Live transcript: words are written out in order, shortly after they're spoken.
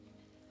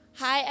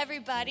Hi,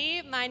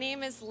 everybody. My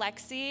name is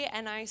Lexi,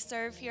 and I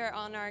serve here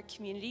on our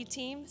community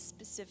team,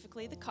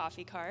 specifically the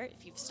coffee cart,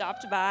 if you've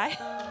stopped by.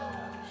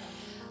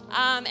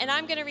 And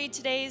I'm going to read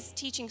today's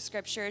teaching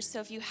scriptures.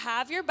 So if you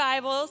have your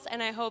Bibles,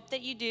 and I hope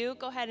that you do,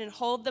 go ahead and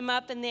hold them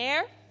up in the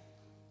air.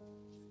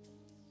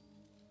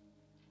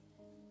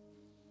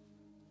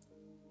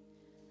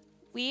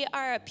 We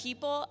are a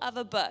people of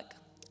a book.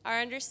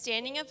 Our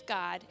understanding of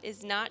God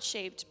is not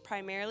shaped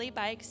primarily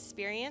by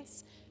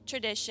experience,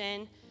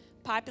 tradition,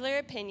 popular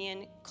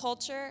opinion,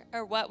 culture,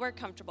 or what we're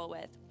comfortable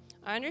with.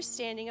 Our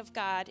understanding of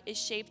God is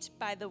shaped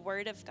by the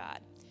Word of God.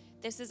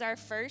 This is our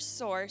first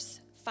source,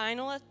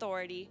 final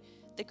authority,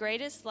 the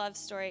greatest love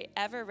story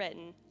ever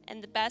written,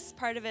 and the best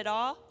part of it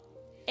all,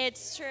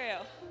 it's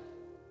true.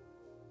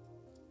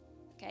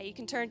 Okay, you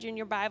can turn in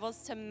your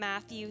Bibles to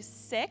Matthew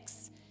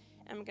 6.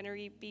 I'm going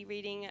to be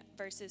reading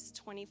verses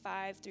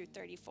 25 through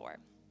 34.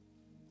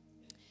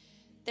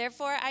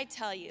 Therefore, I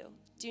tell you,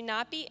 do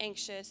not be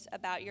anxious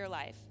about your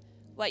life,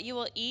 what you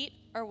will eat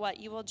or what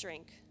you will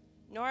drink,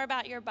 nor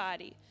about your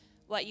body,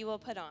 what you will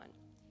put on.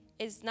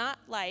 Is not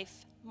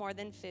life more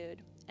than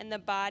food, and the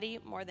body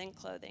more than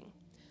clothing?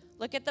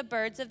 Look at the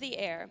birds of the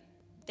air.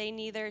 They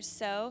neither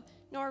sow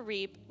nor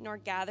reap nor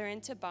gather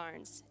into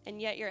barns, and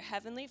yet your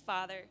heavenly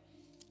Father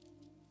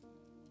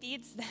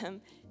feeds them.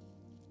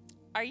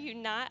 Are you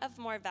not of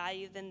more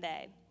value than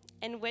they?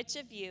 And which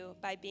of you,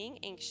 by being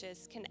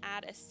anxious, can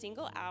add a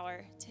single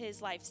hour to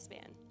his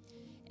lifespan?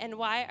 And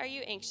why are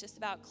you anxious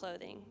about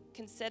clothing?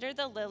 Consider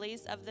the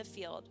lilies of the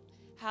field,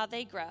 how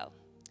they grow.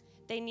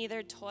 They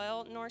neither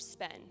toil nor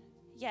spin.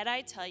 Yet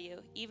I tell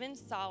you, even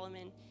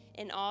Solomon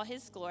in all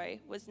his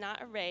glory was not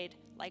arrayed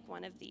like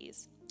one of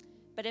these.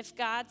 But if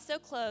God so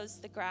clothes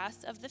the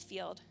grass of the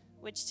field,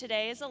 which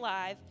today is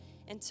alive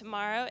and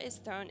tomorrow is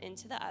thrown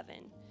into the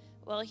oven,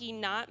 will he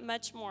not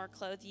much more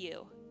clothe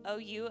you, O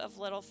you of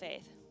little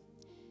faith?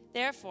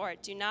 Therefore,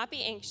 do not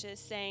be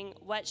anxious, saying,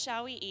 what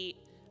shall we eat,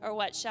 or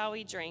what shall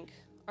we drink,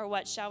 or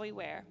what shall we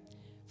wear?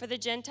 For the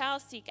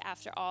Gentiles seek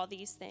after all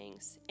these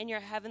things, and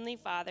your heavenly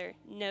Father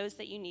knows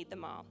that you need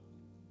them all.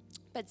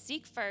 But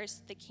seek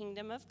first the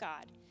kingdom of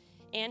God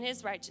and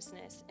his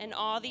righteousness, and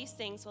all these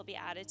things will be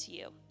added to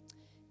you.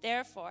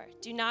 Therefore,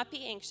 do not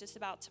be anxious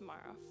about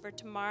tomorrow, for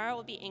tomorrow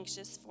will be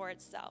anxious for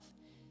itself.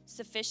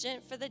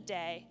 Sufficient for the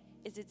day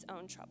is its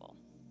own trouble.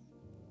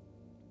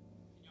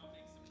 Can y'all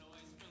make some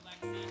noise for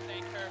Lexi?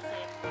 Thank her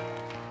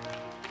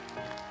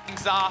for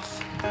things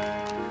off.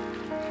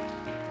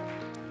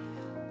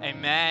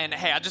 Amen.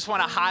 Hey, I just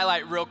want to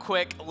highlight real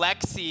quick,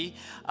 Lexi.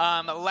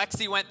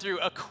 Lexi went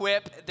through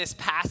Equip this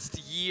past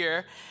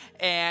year,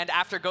 and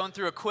after going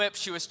through Equip,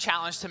 she was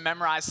challenged to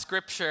memorize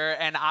scripture,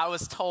 and I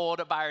was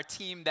told by our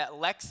team that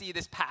Lexi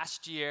this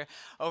past year,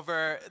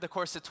 over the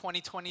course of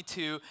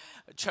 2022,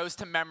 chose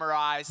to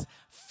memorize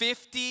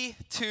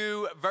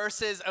 52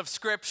 verses of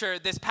scripture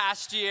this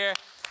past year,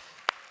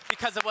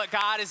 because of what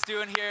God is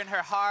doing here in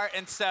her heart.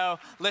 And so,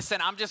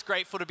 listen, I'm just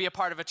grateful to be a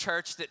part of a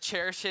church that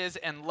cherishes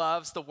and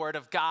loves the Word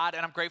of God.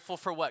 And I'm grateful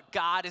for what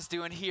God is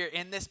doing here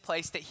in this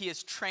place, that He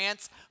is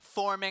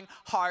transforming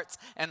hearts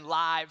and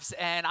lives.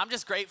 And I'm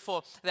just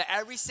grateful that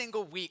every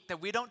single week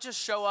that we don't just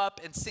show up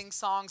and sing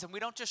songs, and we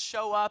don't just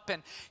show up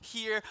and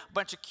hear a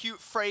bunch of cute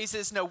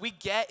phrases. No, we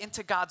get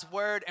into God's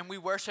Word and we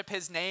worship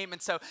His name.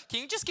 And so can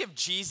you just give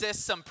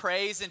Jesus some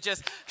praise and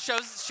just show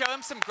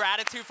Him some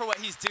gratitude for what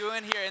He's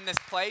doing here in this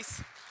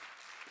place?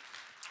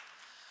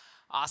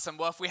 Awesome.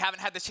 Well, if we haven't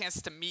had the chance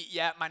to meet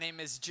yet, my name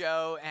is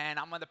Joe, and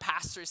I'm one of the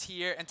pastors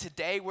here. And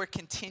today we're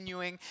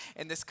continuing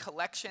in this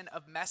collection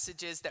of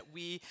messages that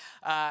we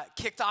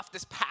kicked off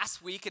this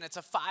past week, and it's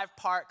a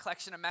 5-part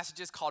collection of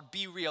messages called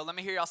Be Real. Let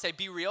me hear y'all say,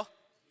 Be Real.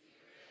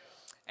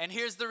 And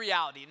here's the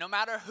reality. No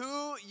matter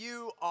who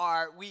you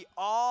are, we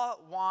all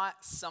want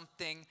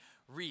something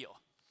real.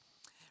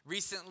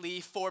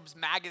 Recently, Forbes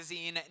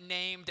magazine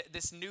named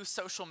this new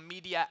social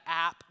media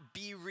app,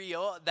 Be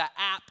Real, the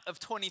app of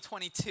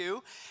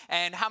 2022.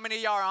 And how many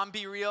of y'all are on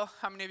Be Real?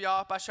 How many of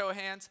y'all, by show of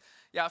hands?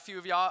 Yeah, a few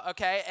of y'all,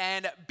 okay.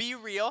 And Be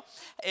Real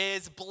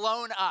is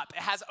blown up.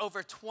 It has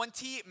over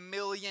 20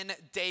 million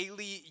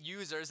daily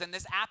users. And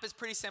this app is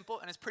pretty simple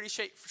and it's pretty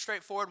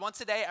straightforward.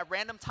 Once a day at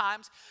random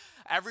times,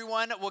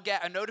 everyone will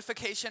get a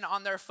notification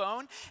on their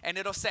phone, and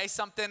it'll say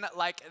something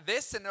like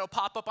this, and it'll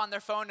pop up on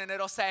their phone, and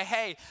it'll say,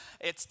 hey,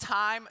 it's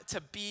time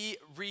to be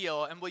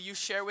real, and will you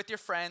share with your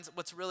friends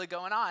what's really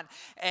going on?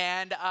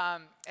 And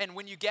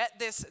when you get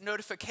this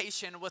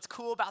notification, what's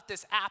cool about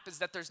this app is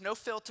that there's no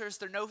filters,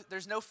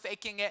 there's no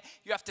faking it.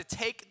 You have to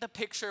take the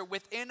picture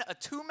within a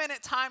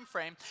 2-minute time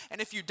frame,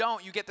 and if you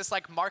don't, you get this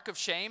like mark of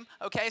shame,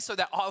 okay, so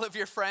that all of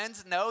your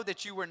friends know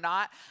that you were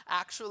not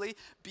actually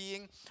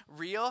being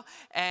real.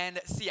 And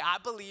see, I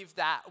believe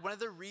that one of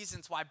the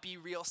reasons why Be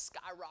Real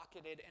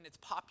skyrocketed in its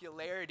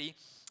popularity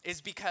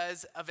is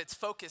because of its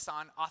focus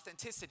on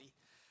authenticity.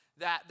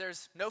 That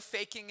there's no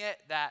faking it,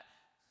 that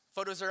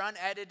photos are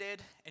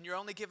unedited, and you're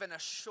only given a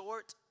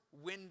short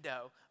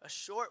window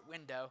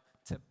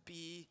to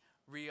be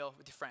real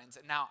with your friends.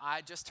 And now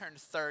I just turned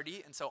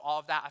 30, and so all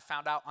of that I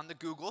found out on the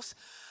Googles.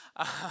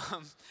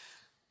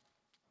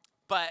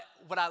 But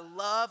what I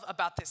love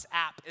about this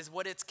app is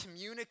what it's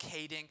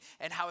communicating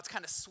and how it's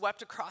kind of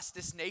swept across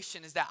this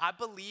nation is that I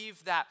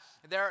believe that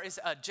there is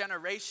a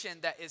generation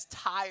that is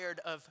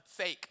tired of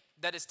fake,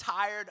 that is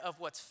tired of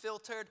what's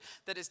filtered,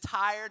 that is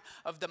tired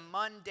of the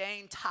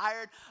mundane,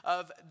 tired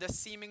of the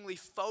seemingly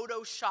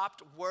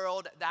photoshopped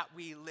world that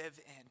we live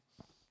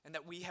in and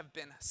that we have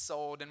been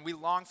sold. And we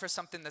long for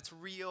something that's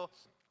real.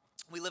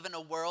 We live in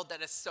a world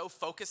that is so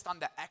focused on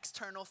the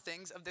external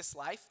things of this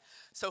life,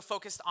 so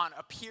focused on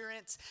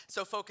appearance,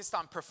 so focused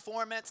on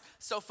performance,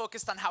 so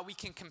focused on how we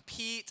can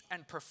compete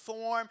and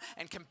perform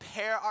and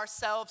compare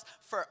ourselves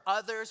for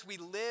others. We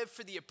live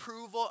for the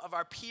approval of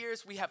our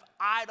peers. We have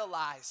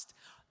idolized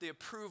the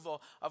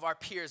approval of our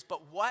peers.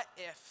 But what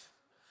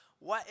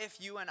if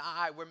you and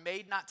I were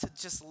made not to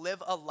just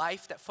live a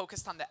life that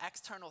focused on the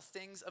external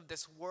things of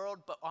this world,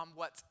 but on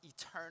what's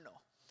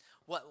eternal?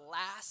 What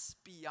lasts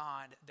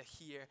beyond the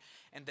here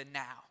and the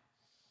now.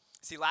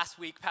 See, last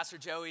week, Pastor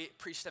Joey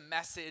preached a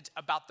message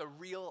about the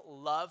real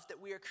love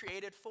that we are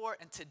created for,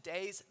 and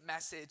today's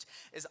message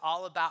is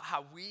all about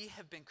how we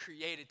have been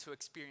created to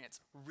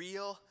experience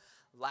real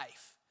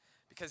life.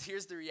 Because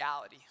here's the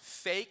reality.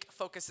 Fake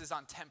focuses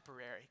on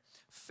temporary.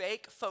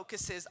 Fake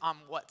focuses on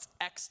what's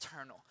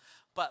external.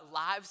 But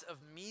lives of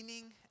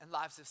meaning and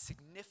lives of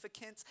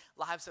significance,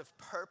 lives of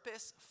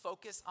purpose,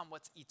 focus on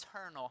what's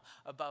eternal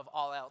above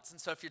all else. And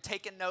so if you're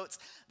taking notes,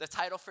 the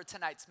title for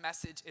tonight's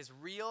message is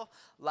Real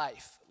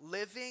Life,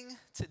 Living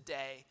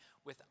Today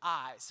with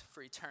Eyes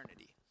for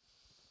Eternity.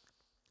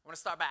 I want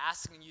to start by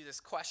asking you this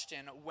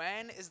question.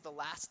 When is the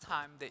last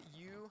time that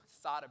you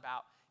thought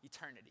about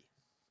eternity?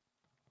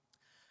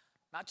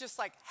 Not just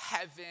like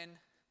heaven,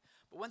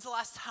 but when's the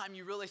last time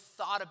you really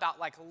thought about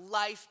like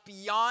life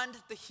beyond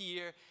the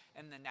here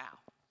and the now?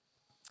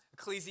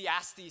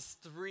 Ecclesiastes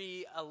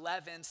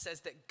 3:11 says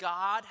that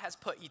God has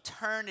put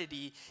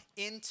eternity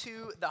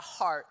into the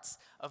hearts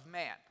of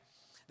man.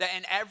 That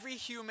in every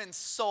human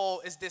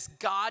soul is this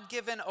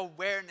God-given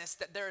awareness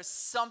that there is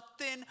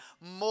something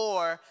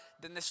more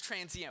than this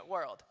transient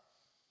world.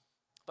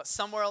 But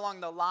somewhere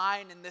along the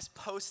line in this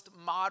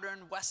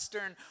postmodern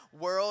Western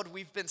world,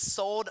 we've been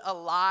sold a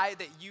lie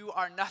that you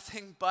are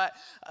nothing but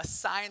a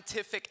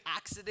scientific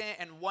accident,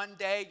 and one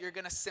day you're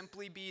going to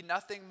simply be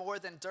nothing more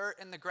than dirt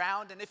in the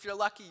ground, and if you're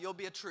lucky, you'll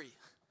be a tree.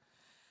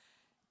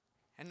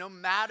 And no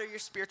matter your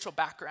spiritual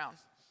background,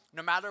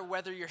 no matter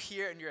whether you're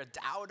here and you're a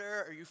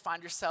doubter, or you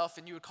find yourself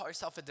and you would call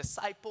yourself a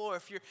disciple, or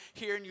if you're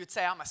here and you would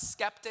say, I'm a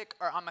skeptic,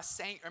 or I'm a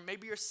saint, or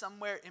maybe you're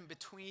somewhere in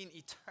between,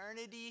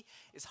 eternity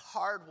is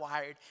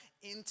hardwired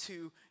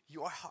into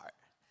your heart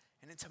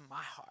and into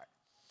my heart.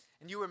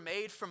 And you were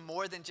made for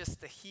more than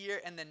just the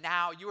here and the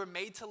now. You were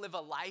made to live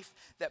a life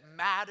that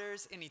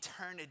matters in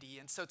eternity.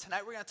 And so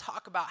tonight we're going to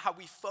talk about how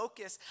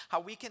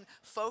we can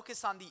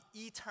focus on the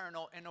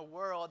eternal in a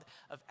world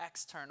of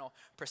external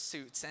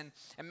pursuits. And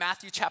in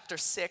Matthew chapter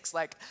 6,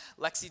 like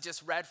Lexi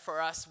just read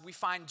for us, we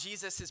find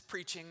Jesus is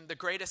preaching the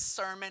greatest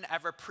sermon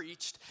ever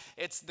preached.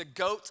 It's the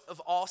GOAT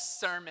of all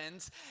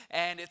sermons,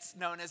 and it's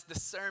known as the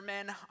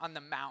Sermon on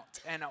the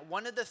Mount. And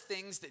one of the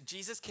things that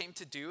Jesus came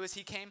to do is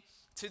he came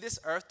to this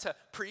earth to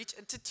preach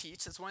and to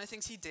teach. That's one of the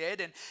things he did.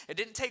 And it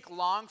didn't take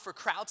long for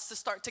crowds to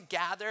start to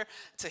gather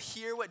to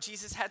hear what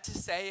Jesus had to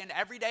say. And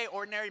everyday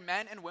ordinary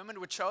men and women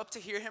would show up to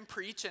hear him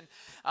preach. And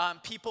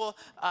people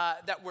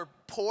that were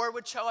poor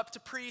would show up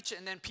to preach.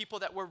 And then people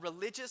that were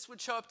religious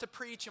would show up to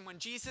preach. And when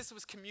Jesus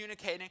was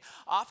communicating,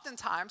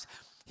 oftentimes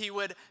he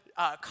would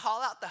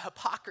call out the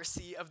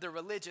hypocrisy of the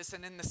religious.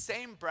 And in the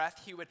same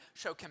breath, he would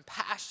show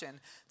compassion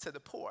to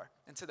the poor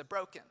and to the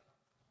broken.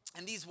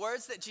 And these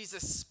words that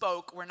Jesus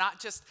spoke were not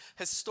just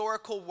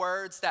historical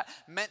words that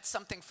meant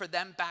something for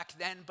them back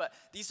then, but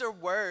these are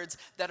words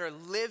that are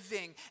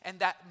living and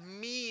that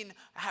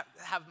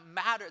have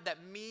mattered,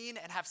 that mean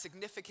and have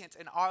significance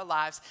in our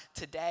lives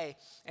today.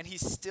 And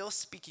he's still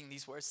speaking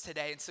these words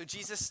today. And so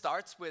Jesus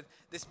starts with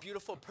this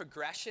beautiful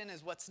progression,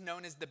 is what's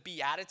known as the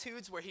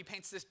Beatitudes, where he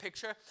paints this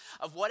picture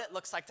of what it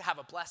looks like to have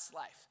a blessed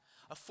life,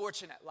 a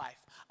fortunate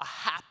life, a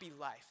happy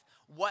life.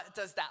 What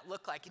does that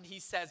look like? And he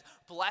says,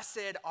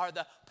 blessed are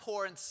the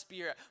poor in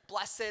spirit.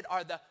 Blessed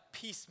are the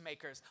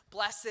peacemakers.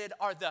 Blessed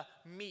are the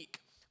meek.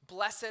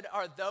 Blessed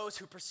are those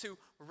who pursue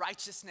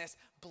righteousness.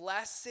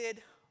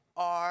 Blessed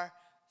are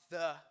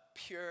the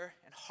pure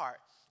in heart.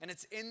 And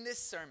it's in this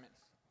sermon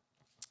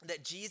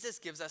that Jesus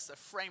gives us a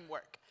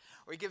framework,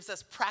 where he gives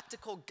us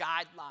practical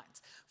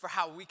guidelines for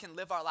how we can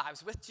live our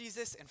lives with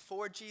Jesus and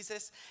for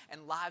Jesus,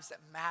 and lives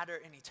that matter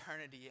in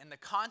eternity. And the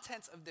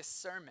contents of this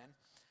sermon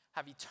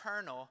have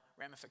eternal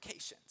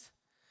ramifications.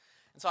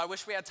 And so I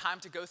wish we had time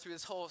to go through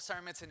this whole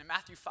sermon. It's in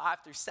Matthew 5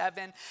 through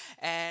 7.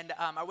 And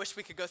I wish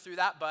we could go through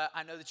that, but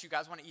I know that you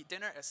guys want to eat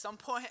dinner at some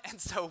point. And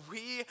so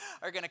we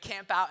are going to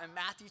camp out in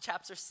Matthew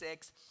chapter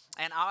 6.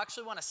 And I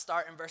actually want to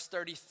start in verse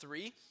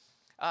 33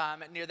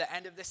 near the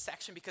end of this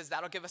section, because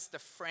that'll give us the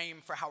frame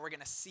for how we're going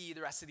to see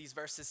the rest of these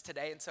verses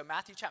today. And so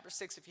Matthew chapter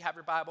 6, if you have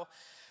your Bible,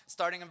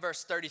 starting in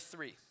verse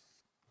 33.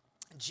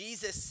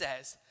 Jesus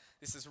says,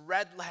 this is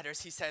red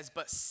letters, he says,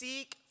 but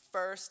seek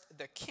first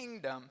the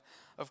kingdom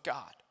of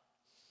God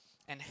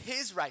and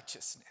his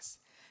righteousness,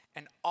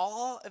 and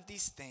all of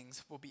these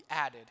things will be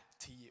added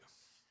to you.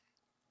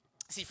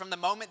 See, from the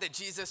moment that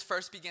Jesus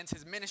first begins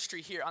his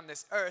ministry here on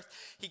this earth,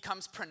 he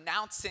comes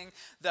pronouncing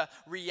the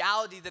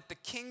reality that the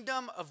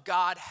kingdom of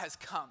God has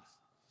come.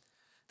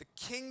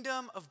 The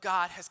kingdom of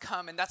God has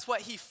come, and that's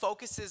what he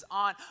focuses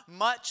on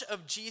much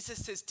of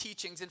Jesus'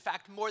 teachings. In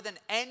fact, more than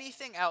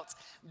anything else,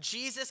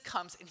 Jesus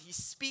comes and he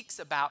speaks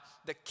about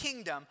the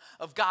kingdom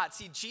of God.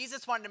 See,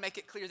 Jesus wanted to make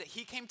it clear that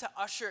he came to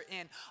usher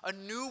in a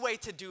new way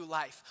to do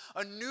life,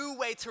 a new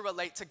way to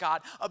relate to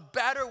God, a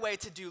better way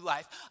to do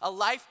life, a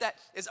life that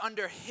is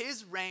under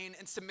his reign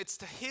and submits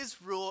to his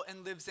rule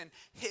and lives in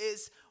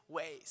his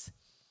ways.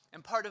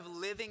 And part of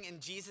living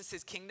in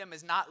Jesus' kingdom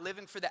is not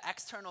living for the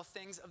external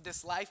things of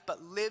this life, but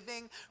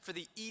living for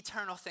the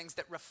eternal things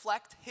that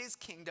reflect his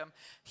kingdom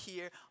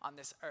here on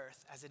this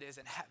earth as it is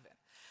in heaven.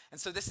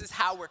 And so this is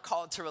how we're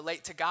called to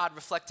relate to God,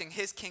 reflecting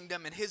his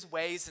kingdom and his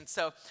ways. And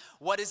so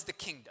what is the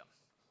kingdom?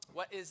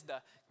 What is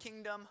the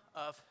kingdom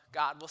of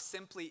God? Well,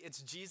 simply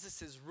it's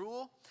Jesus'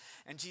 rule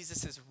and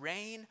Jesus'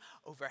 reign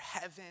over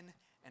heaven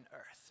and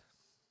earth.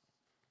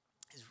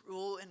 His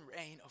rule and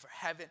reign over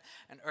heaven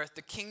and earth.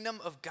 The kingdom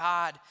of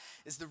God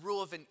is the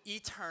rule of an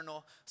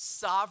eternal,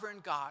 sovereign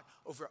God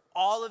over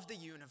all of the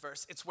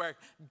universe. It's where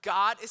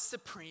God is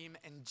supreme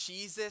and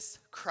Jesus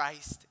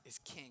Christ is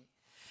king.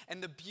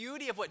 And the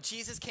beauty of what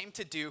Jesus came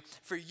to do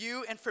for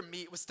you and for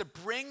me was to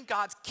bring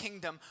God's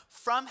kingdom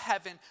from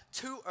heaven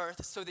to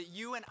earth so that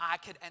you and I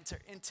could enter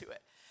into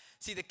it.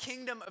 See, the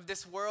kingdom of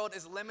this world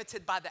is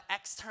limited by the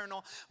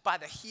external, by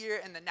the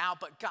here and the now,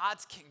 but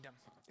God's kingdom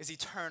is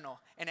eternal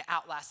and it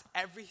outlasts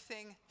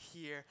everything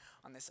here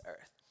on this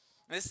earth.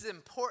 And this is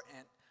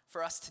important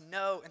for us to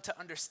know and to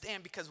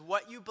understand because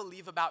what you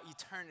believe about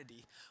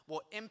eternity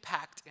will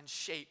impact and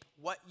shape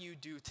what you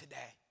do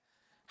today.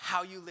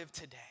 How you live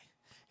today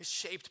is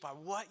shaped by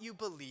what you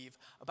believe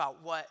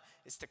about what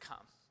is to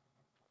come.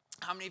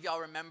 How many of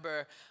y'all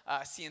remember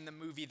seeing the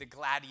movie The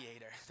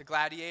Gladiator? The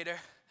Gladiator?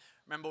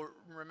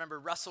 Remember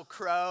Russell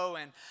Crowe,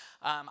 and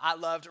I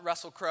loved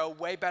Russell Crowe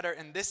way better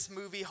in this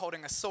movie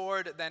holding a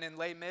sword than in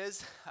Les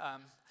Mis.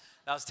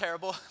 That was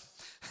terrible.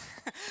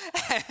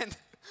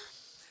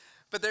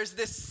 But there's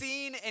this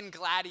scene in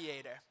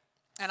Gladiator,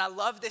 and I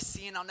love this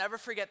scene. I'll never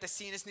forget the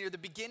scene. It's near the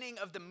beginning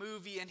of the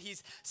movie, and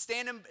he's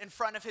standing in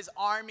front of his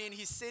army, and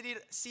he's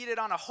seated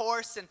on a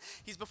horse, and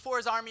he's before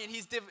his army, and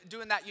he's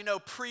doing that,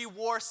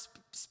 pre-war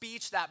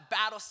speech, that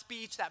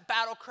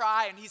battle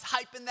cry, and he's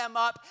hyping them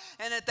up.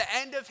 And at the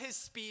end of his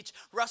speech,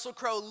 Russell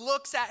Crowe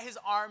looks at his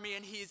army,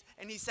 and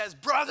he says,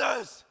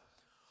 "Brothers,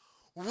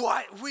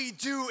 what we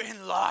do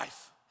in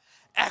life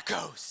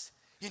echoes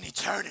in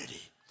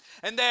eternity."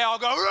 And they all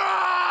go,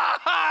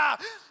 "Rah!"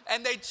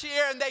 And they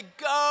cheer and they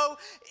go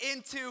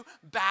into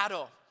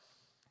battle.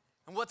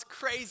 And what's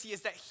crazy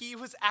is that he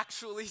was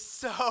actually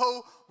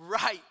so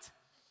right.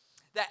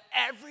 That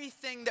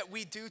everything that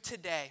we do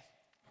today,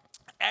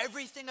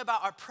 everything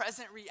about our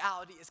present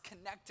reality is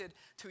connected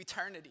to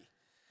eternity.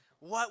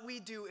 What we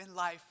do in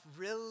life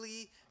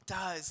really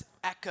does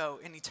echo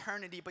in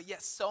eternity, but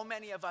yet so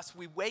many of us,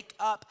 we wake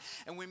up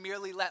and we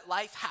merely let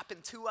life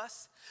happen to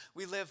us.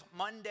 We live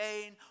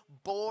mundane,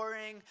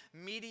 boring,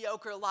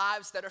 mediocre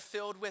lives that are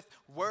filled with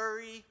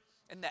worry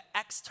and the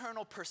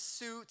external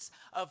pursuits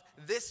of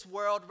this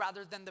world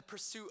rather than the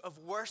pursuit of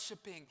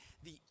worshiping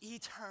the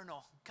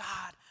eternal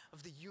God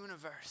of the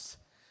universe.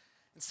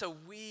 And so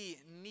we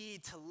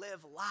need to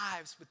live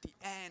lives with the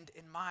end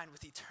in mind,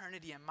 with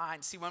eternity in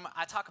mind. See, when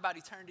I talk about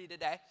eternity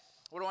today,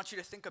 what I want you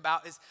to think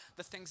about is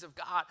the things of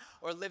God,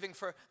 or living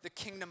for the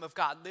kingdom of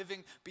God,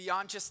 living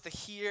beyond just the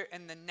here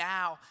and the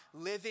now,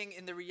 living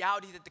in the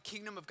reality that the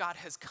kingdom of God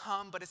has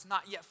come, but it's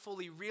not yet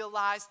fully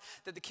realized,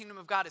 that the kingdom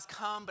of God has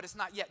come, but it's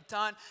not yet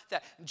done,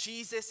 that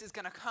Jesus is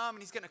going to come,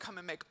 and he's going to come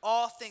and make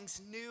all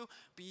things new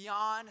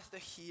beyond the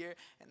here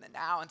and the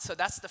now. And so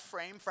that's the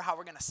frame for how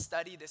we're going to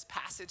study this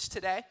passage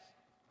today.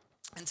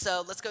 And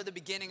so let's go to the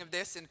beginning of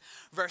this in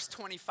verse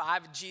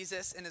 25.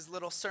 Jesus, in his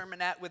little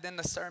sermonette within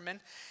the sermon,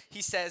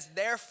 he says,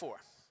 "Therefore,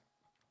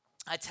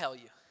 I tell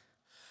you,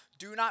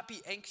 do not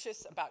be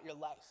anxious about your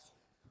life,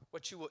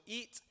 what you will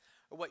eat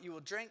or what you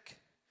will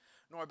drink,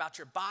 nor about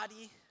your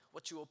body,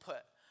 what you will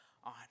put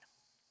on."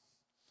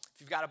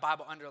 If you've got a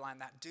Bible, underline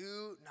that.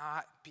 Do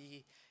not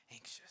be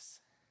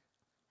anxious.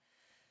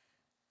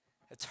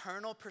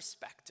 Eternal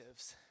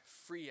perspectives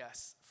free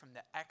us from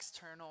the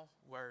external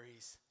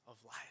worries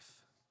of life.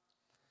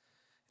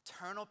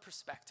 Eternal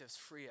perspectives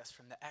free us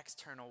from the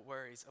external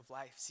worries of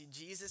life. See,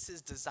 Jesus'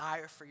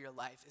 desire for your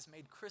life is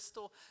made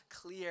crystal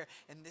clear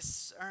in this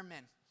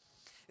sermon.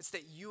 It's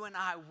that you and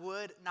I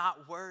would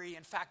not worry.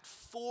 In fact,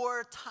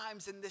 4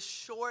 times in this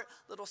short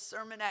little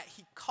sermonette,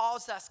 he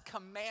calls us,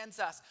 commands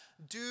us,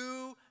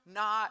 do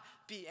not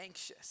be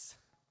anxious.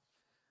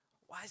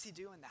 Why is he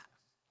doing that?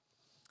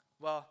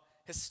 Well,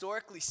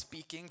 historically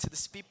speaking, to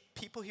the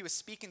people he was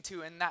speaking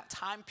to in that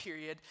time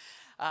period,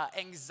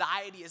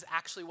 anxiety is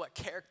actually what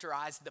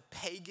characterized the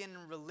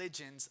pagan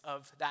religions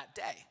of that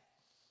day.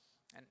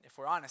 And if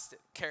we're honest, it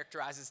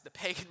characterizes the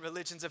pagan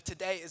religions of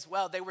today as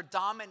well. They were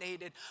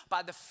dominated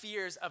by the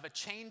fears of a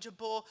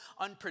changeable,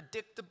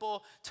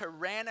 unpredictable,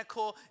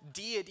 tyrannical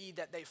deity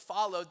that they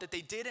followed, that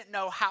they didn't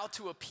know how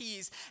to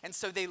appease. And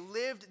so they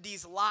lived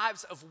these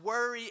lives of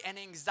worry and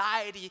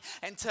anxiety.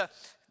 And to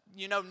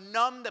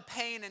numb the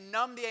pain and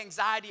numb the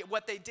anxiety,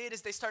 what they did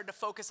is they started to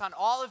focus on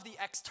all of the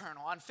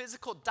external, on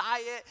physical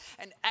diet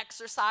and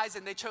exercise,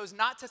 and they chose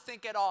not to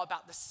think at all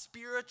about the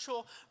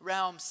spiritual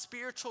realm,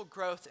 spiritual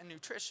growth and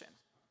nutrition.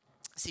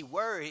 See,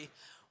 worry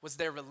was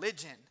their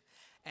religion,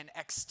 and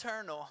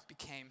external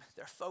became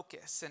their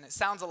focus. And it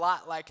sounds a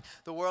lot like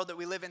the world that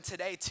we live in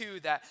today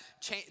too, that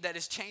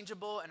is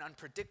changeable and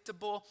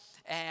unpredictable,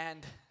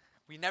 and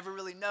we never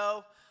really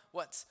know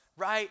what's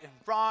right and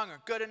wrong or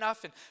good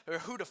enough, or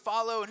who to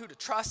follow and who to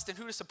trust and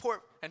who to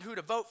support and who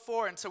to vote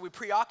for. And so we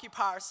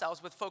preoccupy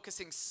ourselves with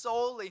focusing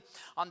solely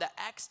on the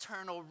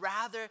external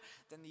rather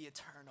than the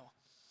eternal.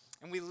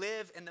 And we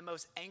live in the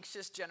most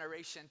anxious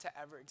generation to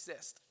ever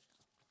exist.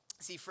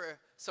 See, for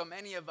so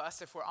many of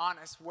us, if we're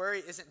honest,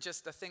 worry isn't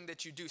just the thing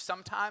that you do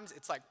sometimes.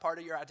 It's like part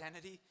of your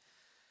identity.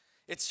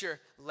 It's your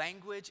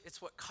language.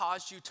 It's what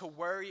caused you to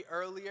worry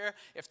earlier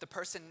if the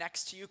person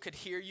next to you could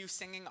hear you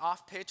singing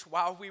off pitch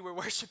while we were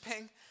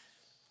worshiping.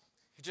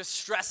 You're just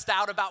stressed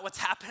out about what's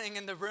happening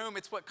in the room.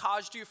 It's what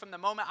caused you from the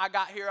moment I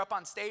got here up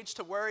on stage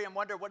to worry and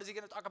wonder, what is he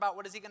going to talk about?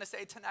 What is he going to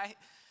say tonight?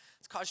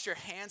 It's caused your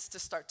hands to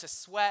start to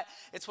sweat.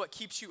 It's what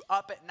keeps you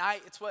up at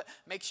night. It's what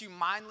makes you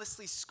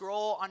mindlessly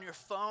scroll on your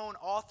phone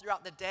all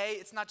throughout the day.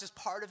 It's not just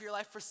part of your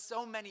life. For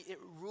so many, it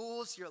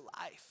rules your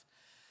life.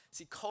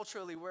 See,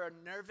 culturally, we're a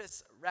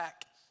nervous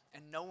wreck,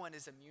 and no one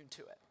is immune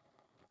to it.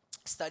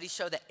 Studies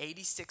show that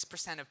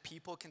 86% of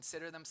people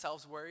consider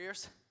themselves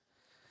worriers.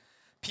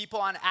 People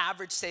on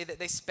average say that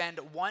they spend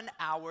 1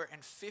 hour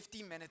and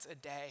 50 minutes a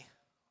day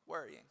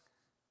worrying.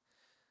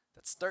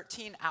 That's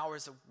 13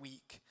 hours a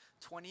week,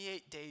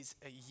 28 days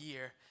a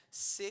year,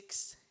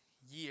 6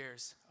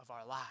 years of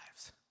our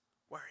lives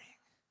worrying.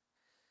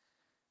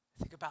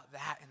 Think about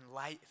that in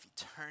light of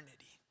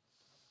eternity.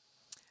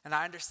 And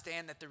I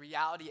understand that the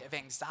reality of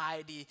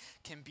anxiety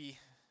can be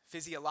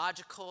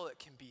physiological, it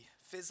can be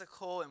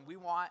physical, and we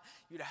want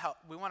you to help.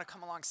 We want to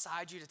come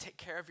alongside you to take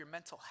care of your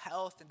mental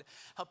health and to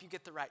help you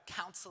get the right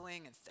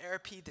counseling and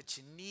therapy that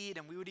you need,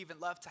 and we would even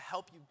love to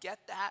help you get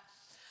that.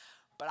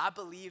 But I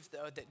believe,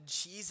 though, that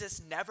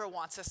Jesus never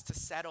wants us to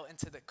settle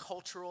into the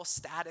cultural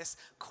status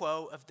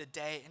quo of the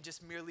day and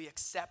just merely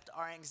accept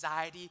our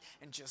anxiety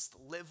and just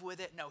live with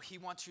it. No, he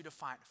wants you to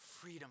find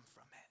freedom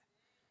from it.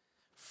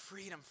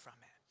 Freedom from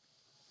it.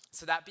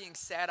 So that being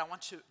said, I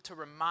want to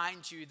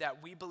remind you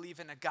that we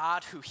believe in a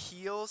God who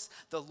heals,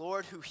 the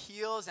Lord who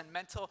heals, and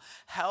mental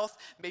health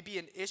may be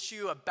an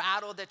issue, a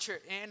battle that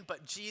you're in,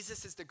 but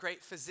Jesus is the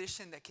great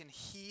physician that can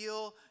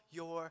heal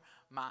your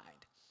mind.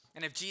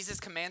 And if Jesus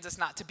commands us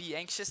not to be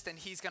anxious, then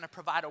he's going to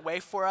provide a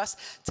way for us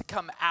to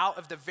come out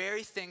of the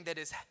very thing that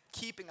is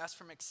keeping us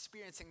from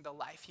experiencing the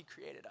life he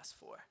created us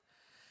for.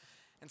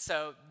 And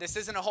so this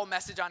isn't a whole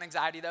message on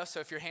anxiety, though, so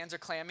if your hands are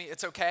clammy,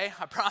 it's okay,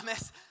 I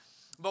promise.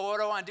 But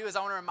what I want to do is I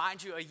want to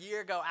remind you, a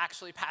year ago,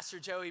 actually, Pastor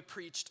Joey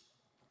preached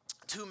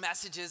 2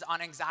 messages on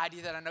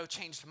anxiety that I know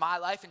changed my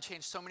life and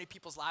changed so many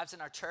people's lives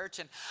in our church.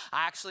 And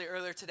I actually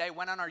earlier today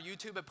went on our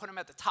YouTube and put them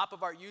at the top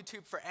of our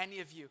YouTube for any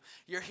of you.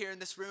 You're here in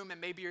this room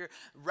and maybe you're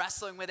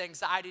wrestling with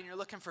anxiety and you're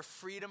looking for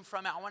freedom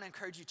from it. I want to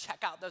encourage you,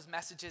 check out those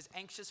messages,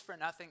 Anxious for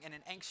Nothing in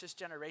an Anxious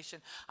Generation.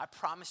 I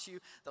promise you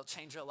they'll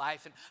change your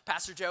life. And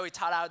Pastor Joey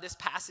taught out of this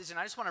passage, and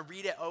I just want to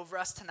read it over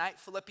us tonight.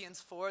 Philippians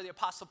 4, the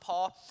Apostle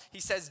Paul, he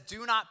says,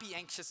 "Do not be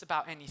anxious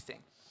about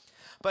anything,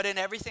 but in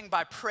everything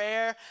by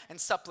prayer and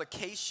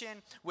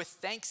supplication with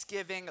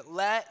thanksgiving,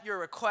 let your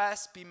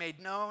requests be made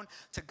known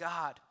to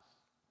God.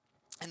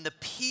 And the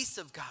peace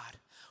of God,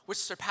 which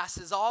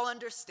surpasses all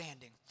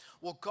understanding,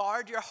 will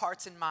guard your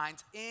hearts and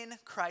minds in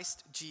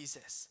Christ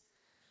Jesus."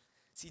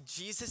 See,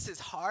 Jesus'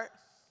 heart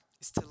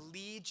is to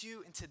lead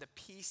you into the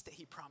peace that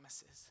he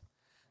promises,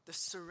 the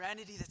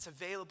serenity that's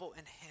available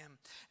in him,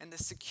 and the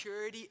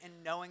security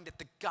in knowing that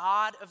the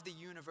God of the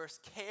universe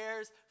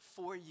cares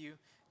for you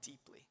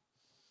deeply.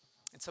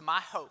 And so my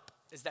hope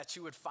is that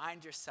you would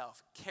find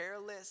yourself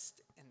careless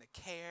in the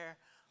care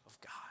of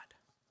God.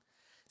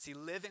 See,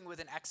 living with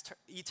an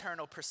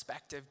eternal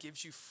perspective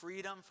gives you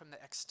freedom from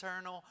the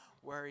external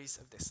worries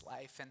of this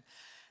life. And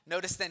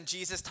notice then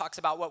Jesus talks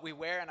about what we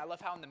wear, and I love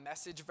how in the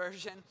Message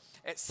version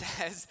it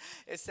says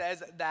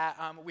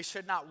that we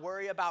should not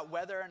worry about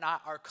whether or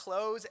not our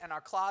clothes and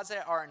our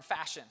closet are in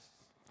fashion.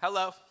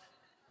 Hello.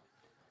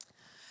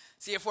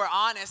 See, if we're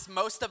honest,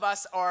 most of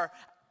us are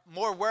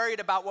more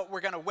worried about what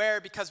we're going to wear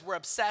because we're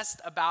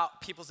obsessed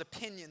about people's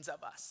opinions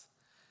of us.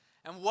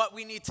 And what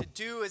we need to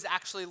do is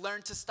actually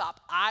learn to stop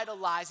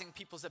idolizing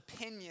people's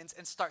opinions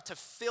and start to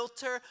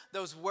filter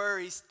those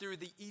worries through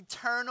the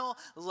eternal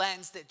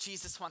lens that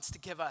Jesus wants to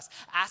give us,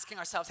 asking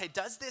ourselves, hey,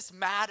 does this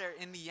matter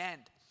in the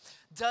end?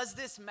 Does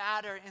this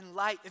matter in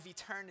light of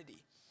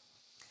eternity?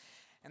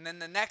 And then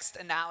the next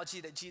analogy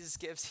that Jesus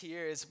gives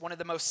here is one of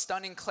the most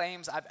stunning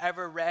claims I've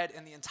ever read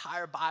in the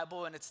entire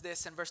Bible, and it's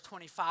this. In verse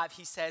 25,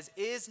 he says,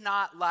 "Is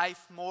not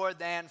life more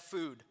than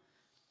food?"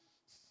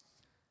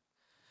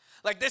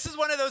 Like, this is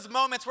one of those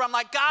moments where I'm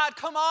like, God,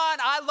 come on,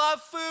 I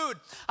love food.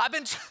 I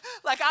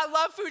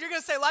love food. You're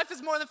gonna say life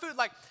is more than food.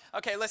 Like,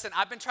 okay, listen,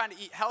 I've been trying to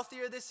eat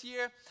healthier this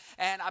year,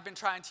 and I've been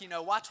trying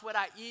to, watch what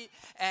I eat,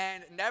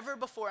 and never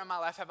before in my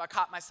life have I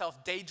caught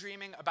myself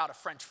daydreaming about a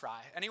French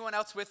fry. Anyone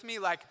else with me?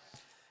 Like,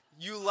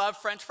 you love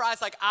French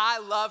fries? Like, I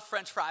love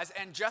French fries,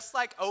 and just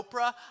like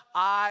Oprah,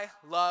 I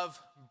love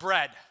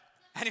bread.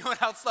 Anyone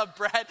else love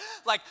bread?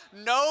 Like,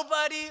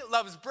 nobody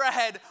loves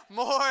bread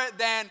more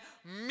than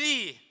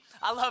me.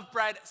 I love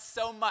bread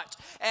so much.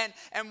 And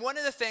one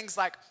of the things,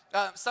 like,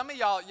 some of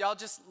y'all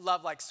just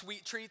love, like,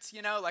 sweet treats,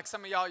 Like,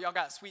 some of y'all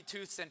got sweet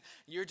tooths, and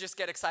you just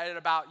get excited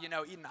about,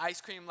 eating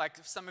ice cream. Like,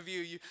 some of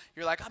you're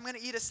like, I'm going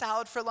to eat a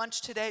salad for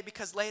lunch today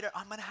because later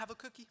I'm going to have a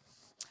cookie,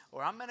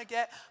 or I'm going to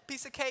get a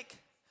piece of cake.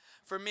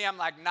 For me, I'm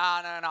like, no,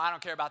 I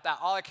don't care about that.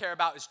 All I care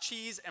about is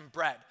cheese and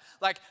bread.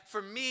 Like,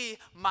 for me,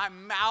 my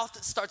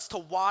mouth starts to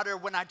water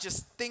when I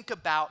just think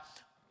about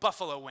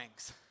buffalo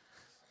wings.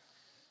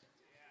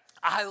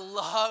 I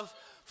love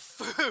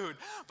food.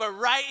 But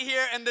right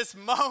here in this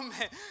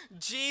moment,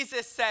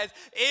 Jesus says,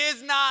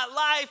 is not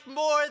life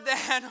more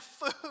than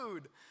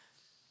food?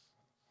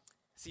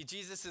 See,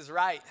 Jesus is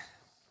right.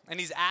 And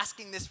he's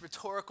asking this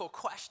rhetorical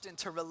question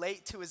to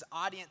relate to his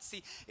audience.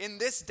 See, in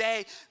this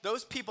day,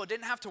 those people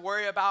didn't have to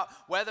worry about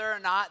whether or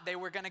not they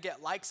were going to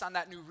get likes on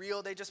that new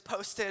reel they just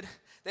posted.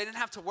 They didn't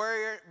have to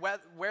worry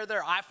where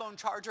their iPhone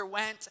charger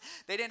went.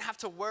 They didn't have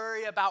to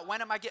worry about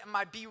when am I getting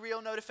my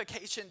BeReal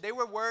notification. They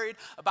were worried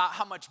about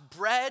how much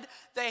bread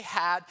they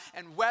had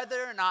and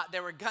whether or not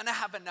they were going to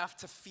have enough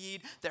to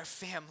feed their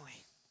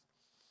family.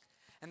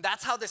 And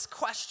that's how this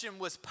question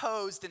was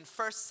posed in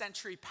first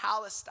century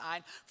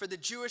Palestine for the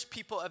Jewish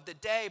people of the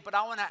day. But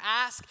I want to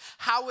ask,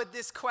 how would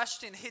this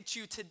question hit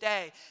you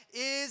today?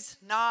 Is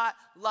not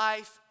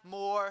life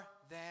more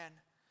than?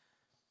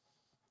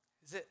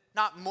 Is it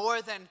not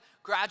more than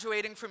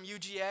graduating from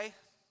UGA?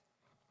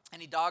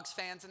 Any Dogs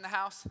fans in the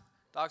house?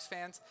 Dogs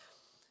fans?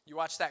 You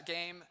watched that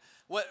game?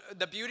 What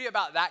the beauty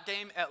about that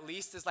game, at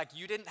least, is like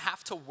you didn't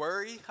have to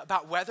worry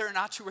about whether or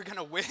not you were going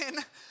to win.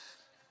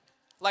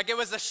 Like, it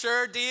was a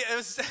sure deal, it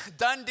was a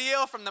done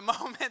deal from the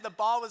moment the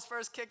ball was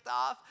first kicked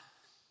off.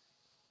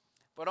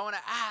 But I want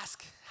to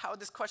ask, how would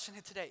this question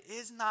hit today?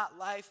 Is not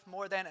life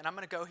more than, and I'm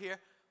going to go here,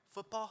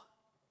 football?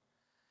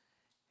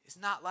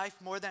 Is not life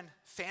more than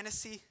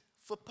fantasy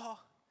football?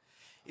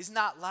 Is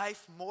not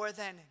life more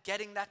than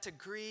getting that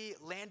degree,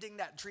 landing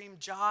that dream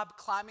job,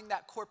 climbing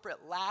that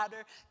corporate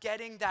ladder,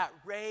 getting that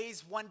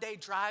raise, one day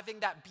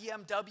driving that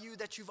BMW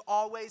that you've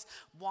always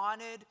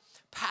wanted,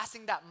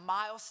 passing that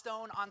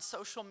milestone on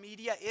social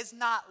media? Is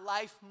not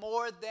life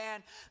more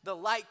than the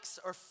likes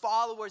or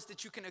followers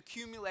that you can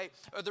accumulate,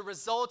 or the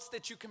results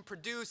that you can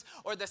produce,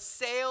 or the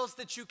sales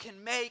that you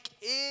can make?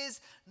 Is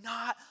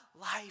not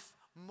life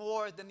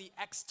more than the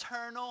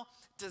external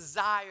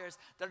desires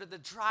that are the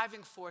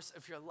driving force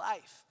of your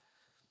life?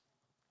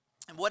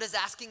 And what does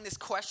asking this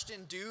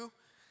question do?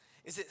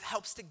 Is it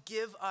helps to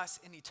give us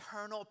an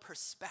eternal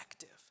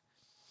perspective.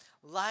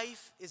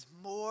 Life is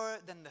more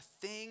than the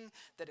thing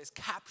that has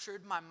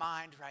captured my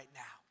mind right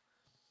now.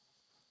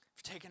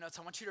 If you're taking notes,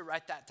 I want you to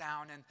write that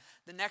down. And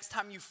the next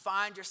time you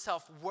find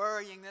yourself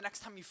worrying, the next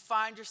time you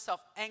find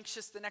yourself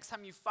anxious, the next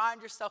time you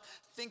find yourself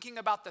thinking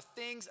about the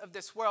things of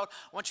this world,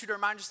 I want you to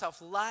remind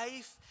yourself,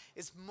 life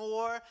is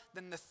more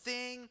than the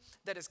thing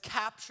that has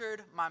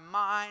captured my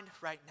mind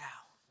right now.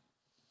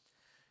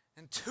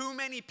 And too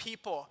many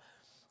people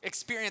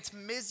experience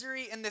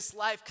misery in this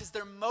life because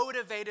they're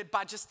motivated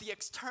by just the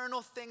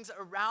external things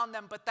around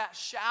them, but that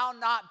shall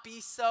not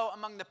be so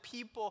among the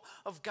people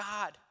of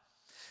God.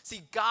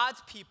 See,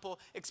 God's people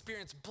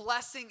experience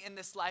blessing in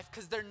this life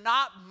because they're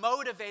not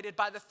motivated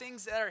by the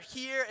things that are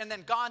here and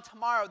then gone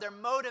tomorrow. They're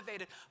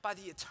motivated by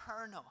the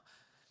eternal.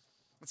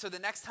 And so the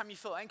next time you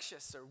feel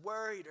anxious or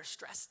worried or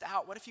stressed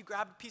out, what if you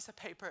grabbed a piece of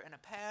paper and a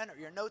pen or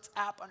your notes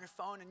app on your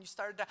phone and you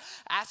started to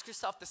ask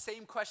yourself the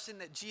same question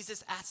that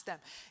Jesus asked them?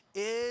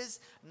 Is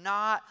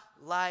not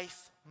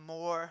life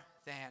more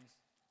than?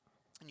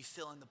 And you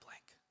fill in the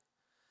blank.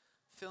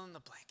 Fill in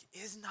the blank.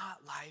 Is not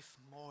life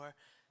more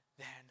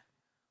than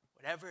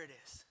whatever it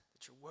is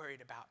that you're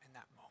worried about in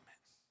that moment?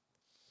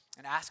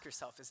 And ask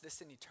yourself, is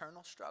this an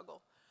eternal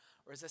struggle?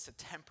 Or is this a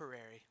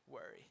temporary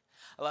worry?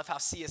 I love how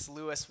C.S.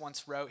 Lewis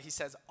once wrote, he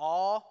says,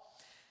 all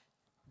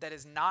that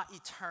is not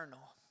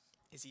eternal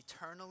is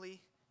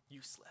eternally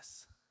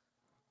useless.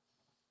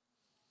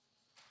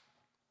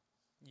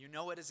 You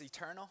know what is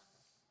eternal,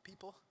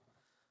 people?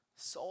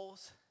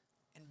 Souls.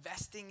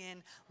 Investing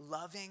in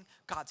loving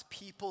God's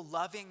people,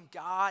 loving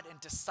God and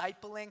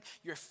discipling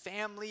your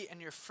family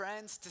and your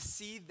friends to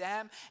see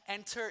them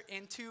enter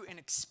into and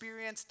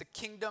experience the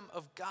kingdom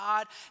of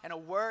God and a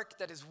work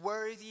that is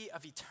worthy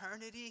of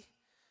eternity.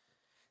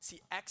 See,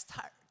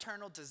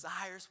 external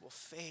desires will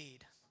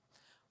fade,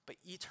 but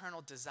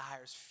eternal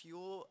desires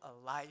fuel a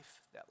life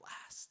that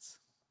lasts.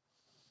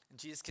 And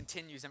Jesus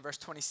continues in verse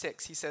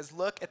 26. He says,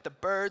 look at the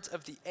birds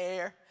of the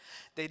air.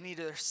 They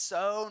neither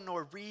sow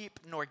nor reap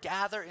nor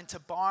gather into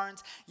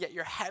barns, yet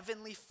your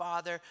heavenly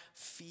Father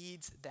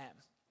feeds them.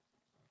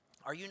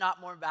 Are you not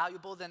more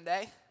valuable than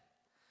they?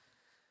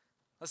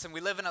 Listen,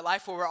 we live in a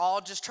life where we're all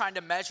just trying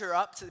to measure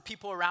up to the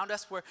people around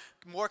us. We're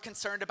more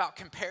concerned about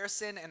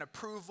comparison and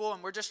approval,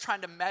 and we're just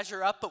trying to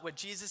measure up. But what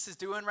Jesus is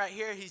doing right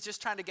here, he's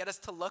just trying to get us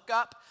to look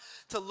up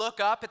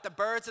at the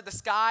birds of the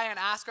sky and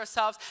ask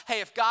ourselves, hey,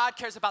 if God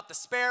cares about the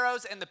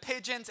sparrows and the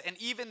pigeons and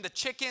even the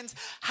chickens,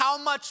 how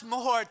much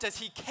more does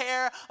he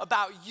care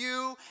about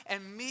you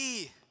and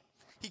me?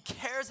 He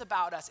cares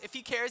about us. If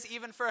he cares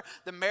even for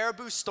the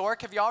marabou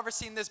stork, have y'all ever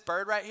seen this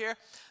bird right here?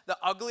 The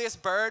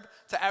ugliest bird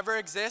to ever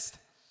exist?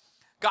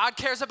 God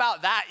cares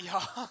about that,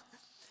 y'all.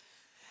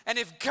 And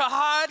if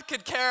God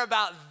could care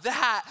about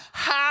that,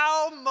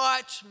 how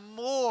much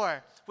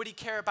more would he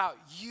care about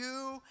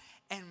you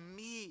and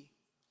me?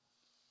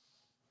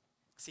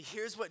 See,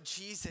 here's what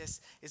Jesus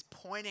is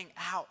pointing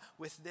out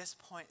with this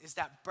point, is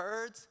that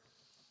birds,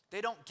 they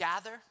don't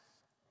gather.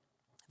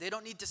 They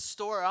don't need to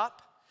store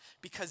up,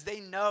 because they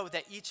know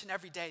that each and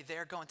every day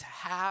they're going to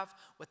have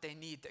what they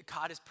need, that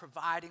God is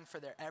providing for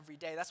their every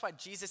day. That's why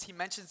Jesus, he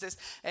mentions this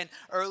and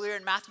earlier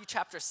in Matthew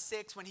chapter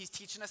 6 when he's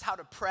teaching us how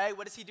to pray.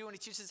 What does he do when he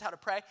teaches us how to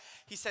pray?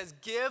 He says,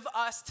 give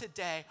us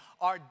today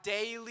our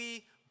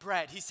daily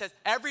bread. He says,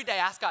 every day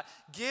ask God,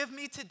 give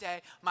me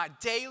today my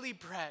daily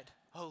bread,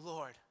 oh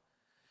Lord.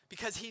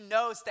 Because he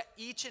knows that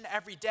each and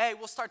every day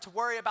we'll start to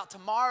worry about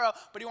tomorrow,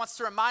 but he wants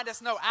to remind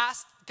us, no,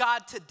 ask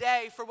God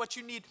today for what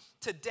you need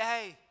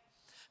today.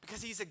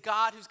 Because he's a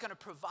God who's going to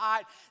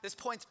provide. This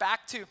points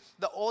back to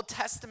the Old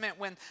Testament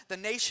when the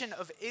nation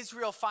of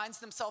Israel finds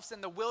themselves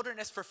in the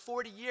wilderness for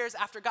 40 years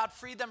after God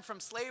freed them from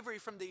slavery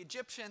from the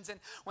Egyptians.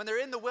 And when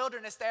they're in the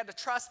wilderness, they had to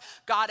trust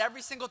God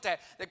every single day,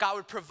 that God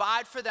would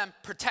provide for them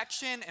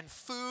protection and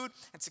food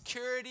and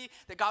security,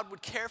 that God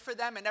would care for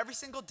them. And every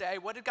single day,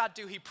 what did God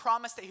do? He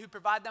promised that he would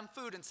provide them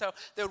food. And so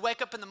they would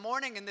wake up in the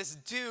morning and this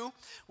dew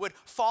would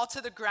fall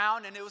to the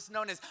ground, and it was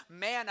known as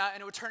manna,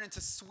 and it would turn into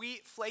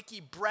sweet,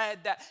 flaky bread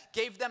that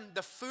gave them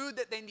the food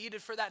that they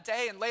needed for that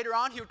day. And later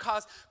on, he would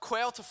cause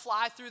quail to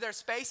fly through their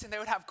space, and they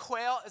would have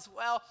quail as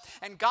well.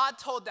 And God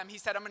told them, he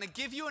said, I'm going to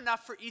give you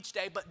enough for each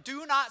day, but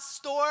do not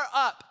store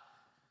up.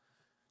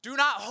 Do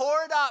not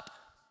hoard up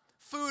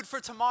food for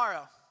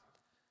tomorrow.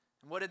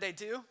 And what did they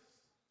do?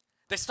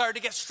 They started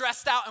to get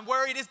stressed out and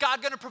worried, is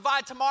God going to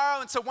provide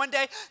tomorrow? And so one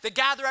day they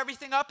gather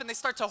everything up and they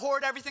start to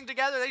hoard everything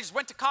together. They just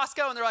went to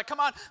Costco and they're like,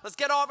 come on, let's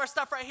get all of our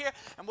stuff right here.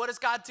 And what does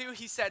God do?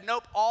 He said,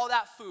 nope, all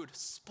that food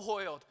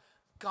spoiled,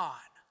 gone.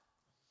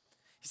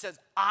 He says,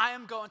 I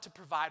am going to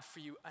provide for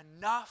you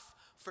enough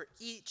for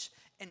each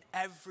and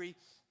every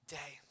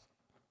day.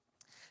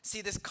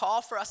 See, this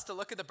call for us to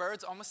look at the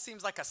birds almost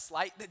seems like a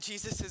slight that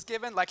Jesus has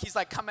given. Like he's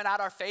like coming at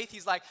our faith.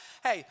 He's like,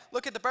 hey,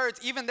 look at the birds.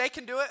 Even they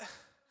can do it.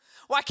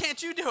 Why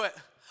can't you do it?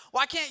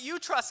 Why can't you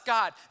trust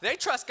God? They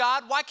trust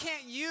God. Why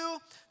can't you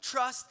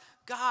trust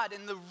God?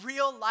 And the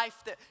real life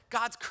that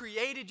God's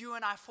created you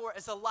and I for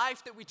is a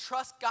life that we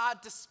trust God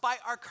despite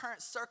our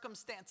current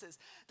circumstances.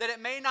 That it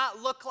may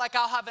not look like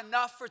I'll have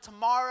enough for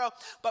tomorrow,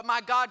 but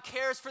my God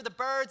cares for the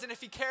birds, and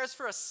if he cares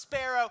for a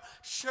sparrow,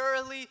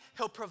 surely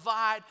he'll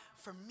provide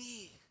for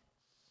me.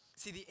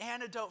 See, the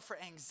antidote for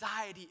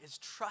anxiety is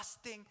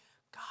trusting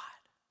God.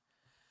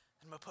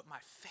 I'm going to put my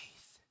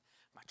faith,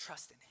 my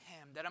trust in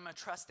him, that I'm going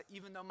to trust that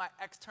even though my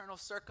external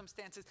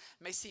circumstances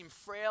may seem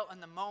frail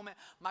in the moment,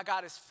 my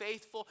God is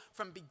faithful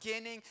from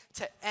beginning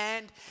to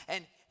end.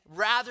 And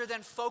rather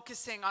than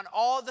focusing on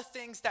all the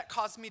things that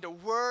cause me to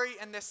worry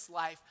in this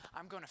life,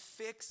 I'm going to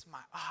fix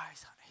my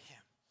eyes on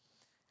him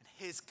and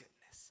his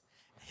goodness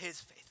and his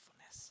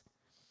faithfulness.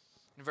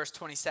 In verse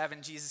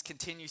 27, Jesus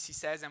continues, he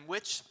says, and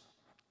which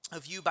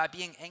of you by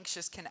being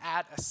anxious can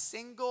add a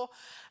single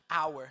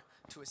hour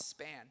to a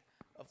span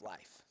of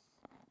life?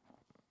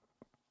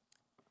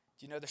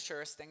 Do you know the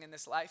surest thing in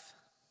this life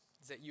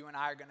is that you and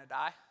I are going to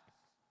die?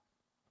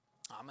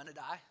 I'm going to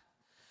die.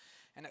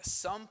 And at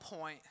some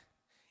point,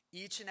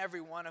 each and every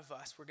one of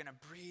us, we're going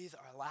to breathe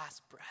our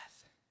last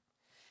breath.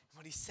 And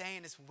what he's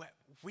saying is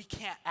we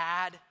can't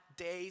add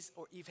days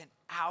or even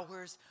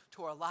hours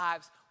to our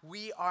lives.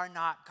 We are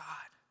not God.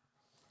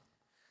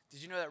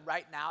 Did you know that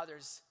right now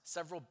there's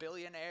several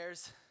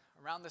billionaires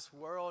around this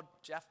world,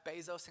 Jeff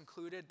Bezos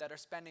included, that are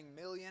spending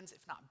millions,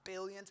 if not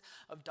billions,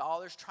 of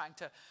dollars trying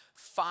to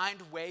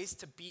find ways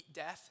to beat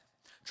death,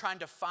 trying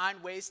to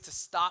find ways to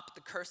stop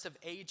the curse of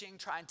aging,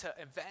 trying to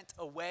invent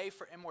a way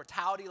for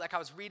immortality? Like I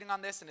was reading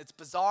on this, and it's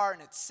bizarre,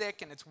 and it's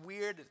sick, and it's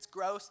weird, and it's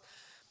gross.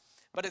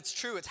 But it's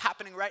true. It's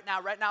happening right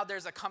now. Right now,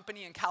 there's a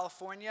company in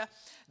California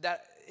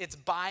that it's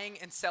buying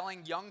and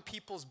selling young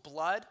people's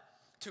blood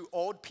to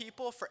old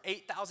people for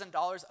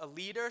 $8,000 a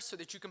liter so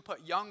that you can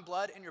put young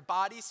blood in your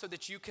body so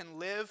that you can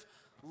live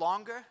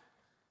longer.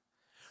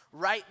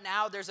 Right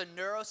now, there's a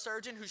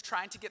neurosurgeon who's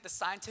trying to get the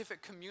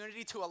scientific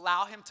community to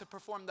allow him to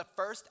perform the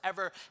first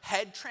ever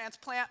head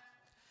transplant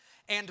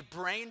and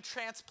brain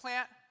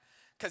transplant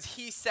because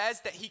he says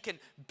that he can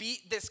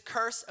beat this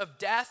curse of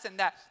death and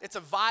that it's a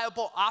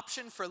viable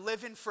option for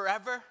living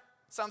forever.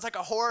 Sounds like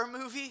a horror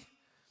movie.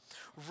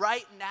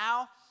 Right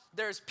now,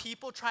 there's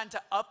people trying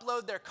to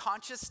upload their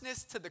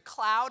consciousness to the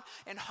cloud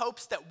in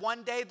hopes that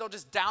one day they'll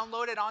just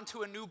download it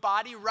onto a new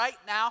body. Right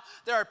now,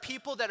 there are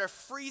people that are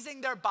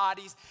freezing their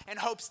bodies in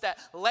hopes that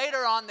later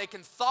on they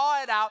can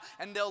thaw it out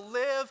and they'll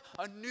live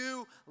a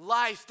new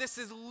life. This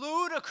is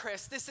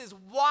ludicrous. This is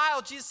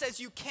wild. Jesus says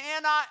you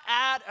cannot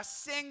add a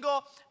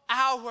single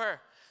hour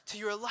to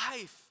your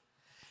life.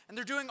 And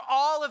they're doing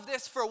all of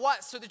this for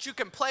what? So that you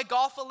can play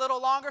golf a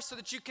little longer, so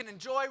that you can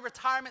enjoy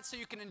retirement, so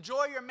you can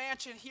enjoy your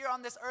mansion here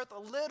on this earth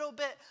a little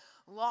bit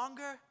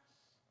longer.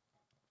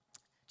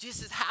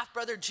 Jesus'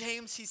 half-brother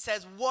James, he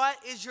says, what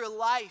is your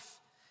life?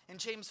 In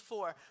James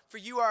 4, for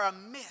you are a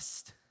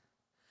mist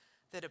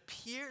that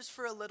appears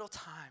for a little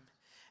time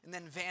and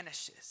then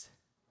vanishes.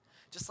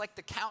 Just like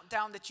the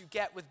countdown that you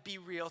get with Be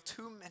Real,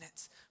 2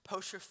 minutes,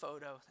 post your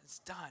photo, it's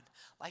done.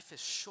 Life is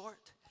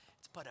short,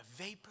 it's but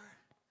a vapor.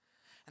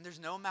 And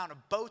there's no amount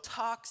of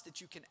Botox that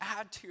you can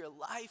add to your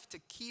life to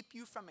keep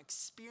you from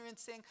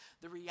experiencing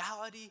the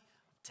reality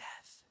of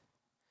death.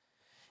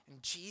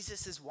 And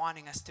Jesus is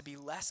wanting us to be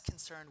less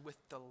concerned with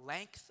the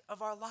length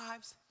of our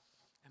lives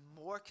and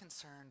more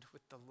concerned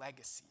with the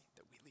legacy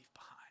that we leave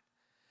behind.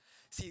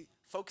 See,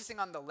 focusing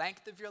on the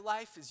length of your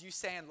life is you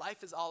saying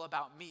life is all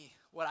about me,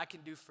 what I can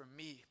do for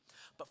me.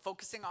 But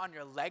focusing on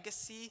your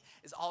legacy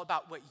is all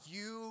about what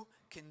you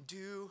can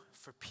do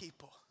for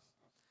people.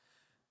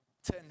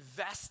 To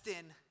invest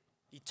in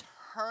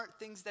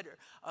things that are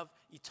of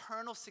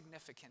eternal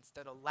significance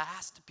that'll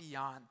last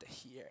beyond the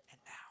here and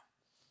now.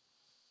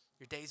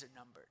 Your days are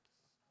numbered.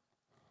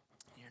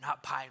 And you're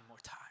not buying more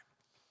time.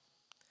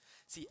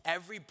 See,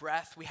 every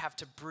breath we have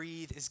to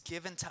breathe is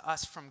given to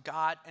us from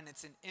God, and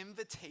it's an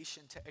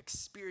invitation to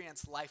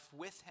experience life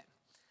with him.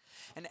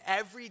 And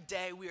every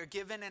day we are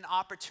given an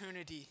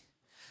opportunity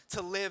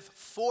to live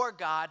for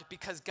God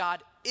because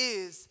God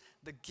is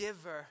the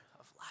giver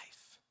of life.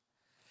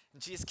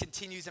 And Jesus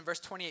continues in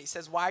verse 28. He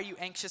says, why are you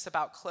anxious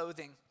about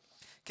clothing?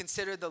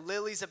 Consider the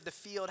lilies of the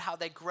field, how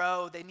they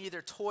grow. They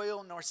neither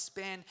toil nor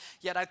spin.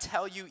 Yet I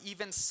tell you,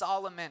 even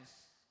Solomon,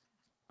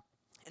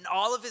 in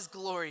all of his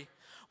glory,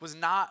 was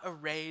not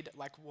arrayed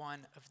like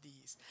one of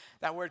these.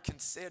 That word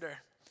consider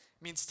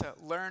means to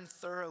learn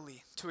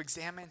thoroughly, to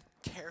examine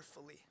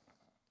carefully.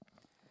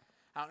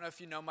 I don't know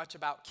if you know much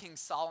about King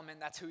Solomon.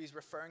 That's who he's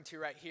referring to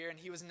right here. And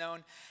he was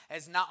known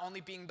as not only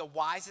being the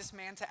wisest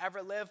man to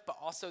ever live, but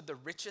also the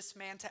richest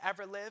man to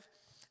ever live.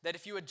 That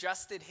if you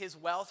adjusted his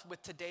wealth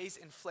with today's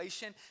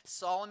inflation,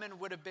 Solomon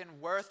would have been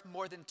worth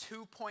more than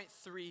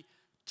 $2.3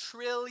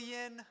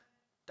 trillion.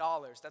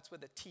 That's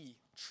with a T,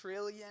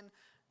 trillion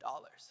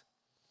dollars.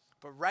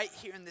 But right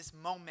here in this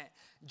moment,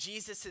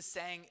 Jesus is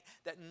saying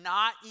that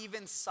not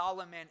even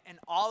Solomon and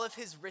all of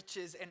his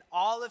riches and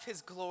all of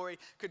his glory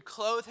could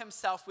clothe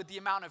himself with the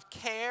amount of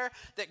care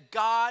that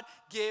God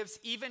gives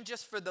even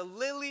just for the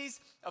lilies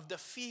of the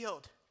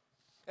field.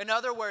 In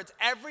other words,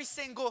 every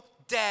single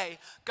day,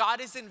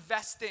 God is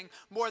investing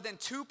more than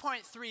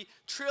 $2.3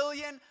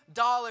 trillion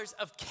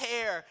of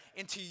care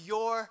into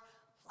your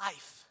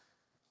life.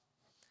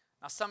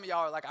 Now, some of y'all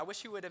are like, I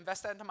wish you would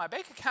invest that into my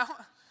bank account.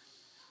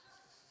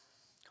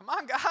 Come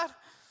on, God.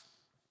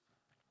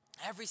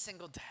 Every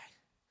single day.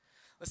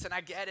 Listen,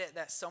 I get it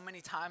that so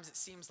many times it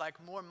seems like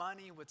more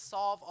money would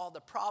solve all the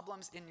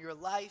problems in your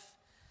life.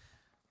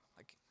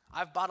 Like,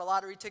 I've bought a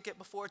lottery ticket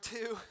before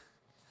too,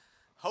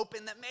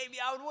 hoping that maybe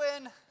I would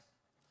win.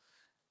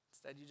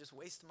 Instead, you just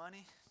waste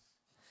money.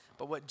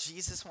 But what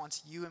Jesus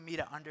wants you and me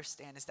to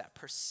understand is that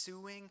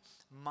pursuing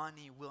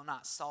money will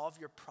not solve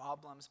your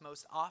problems.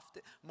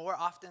 More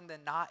often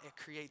than not, it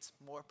creates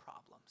more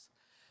problems.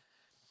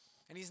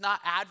 And he's not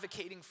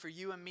advocating for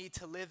you and me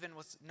to live in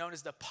what's known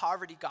as the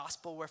poverty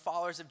gospel, where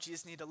followers of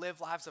Jesus need to live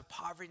lives of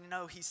poverty.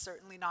 No, he's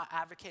certainly not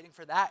advocating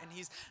for that. And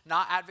he's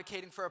not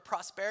advocating for a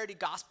prosperity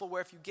gospel where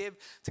if you give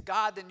to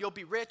God, then you'll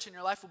be rich and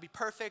your life will be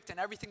perfect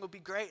and everything will be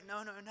great.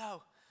 No.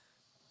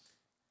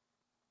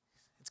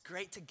 It's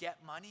great to get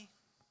money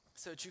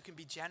so that you can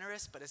be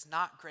generous, but it's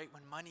not great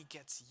when money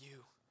gets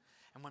you.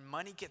 And when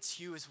money gets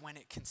you is when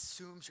it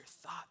consumes your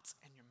thoughts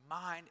and your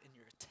mind and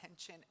your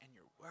attention and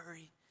your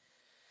worry.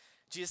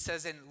 Jesus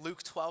says in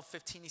Luke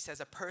 12:15, he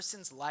says, a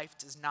person's life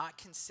does not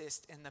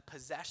consist in the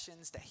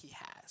possessions that he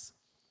has.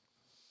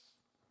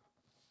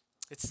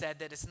 It's said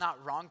that it's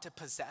not wrong to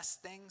possess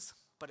things,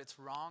 but it's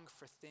wrong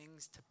for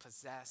things to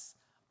possess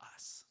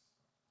us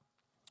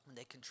when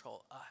they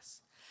control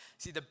us.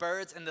 See, the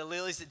birds and the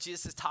lilies that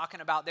Jesus is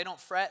talking about, they don't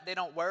fret, they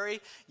don't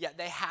worry, yet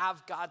they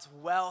have God's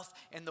wealth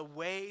in the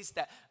ways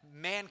that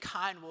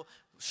mankind will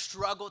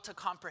struggle to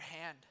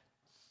comprehend.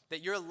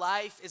 That your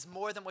life is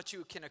more than what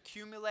you can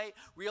accumulate.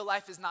 Real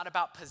life is not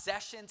about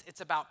possessions. It's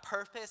about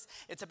purpose.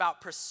 It's about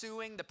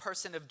pursuing the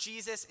person of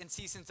Jesus in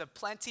seasons of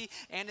plenty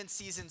and in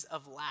seasons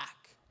of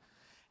lack.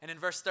 And in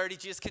verse 30,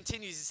 Jesus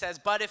continues. He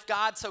says, but if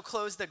God so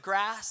clothes the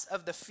grass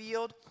of the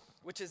field,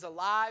 which is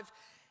alive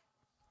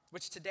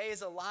which today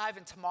is alive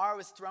and tomorrow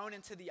is thrown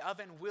into the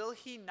oven, will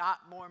he not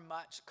more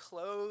much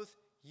clothe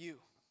you,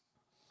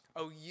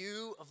 O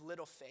you of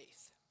little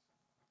faith?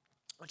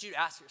 I want you to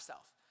ask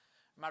yourself,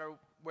 no matter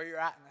where you're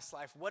at in this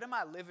life, what am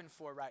I living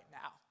for right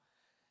now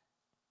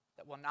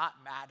that will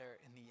not matter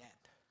in the end?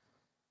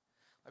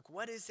 Like,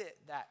 what is it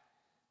that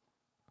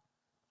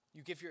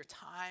you give your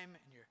time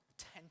and your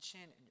attention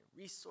and your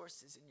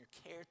resources and your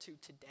care to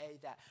today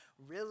that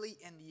really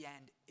in the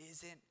end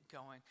isn't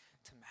going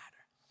to matter?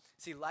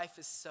 See, life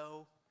is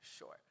so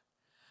short.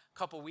 A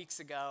couple weeks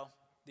ago,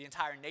 the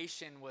entire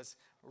nation was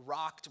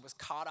rocked, was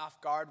caught off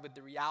guard with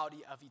the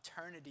reality of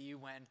eternity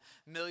when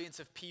millions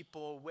of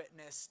people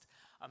witnessed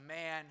a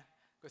man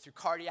go through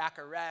cardiac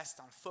arrest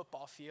on a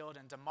football field.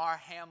 And Damar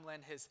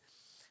Hamlin, his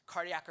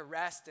cardiac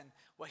arrest and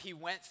what he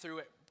went through,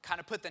 it kind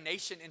of put the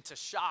nation into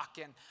shock.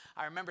 And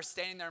I remember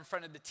standing there in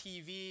front of the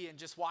TV and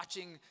just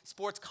watching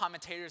sports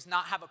commentators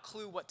not have a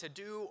clue what to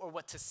do or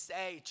what to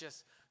say,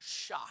 just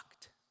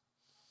shocked.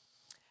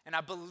 And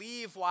I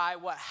believe why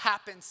what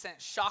happened sent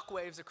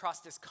shockwaves across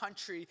this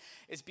country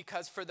is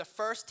because for the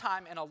first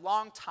time in a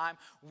long time,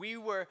 we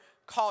were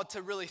called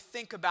to really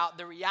think about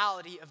the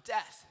reality of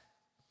death.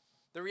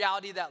 The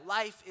reality that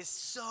life is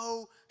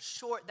so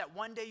short that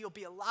one day you'll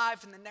be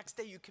alive and the next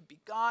day you could be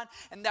gone.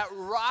 And that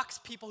rocks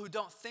people who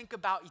don't think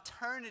about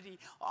eternity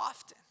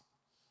often.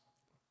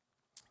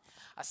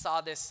 I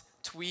saw this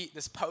tweet,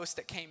 this post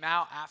that came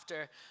out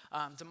after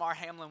Damar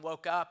Hamlin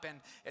woke up, and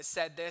it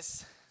said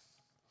this.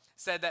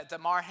 Said that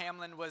Damar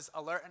Hamlin was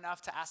alert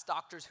enough to ask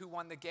doctors who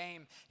won the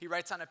game. He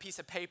writes on a piece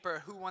of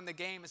paper who won the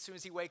game as soon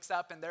as he wakes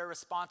up, and their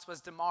response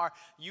was, Damar,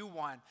 you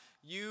won.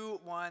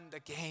 You won the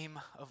game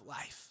of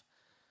life.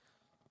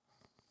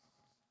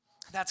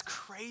 That's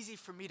crazy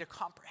for me to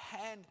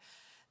comprehend,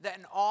 that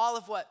in all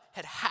of what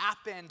had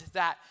happened,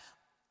 that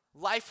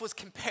life was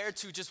compared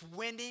to just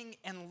winning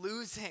and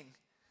losing.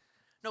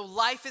 No,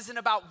 life isn't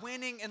about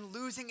winning and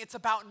losing. It's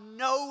about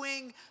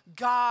knowing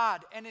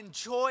God and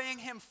enjoying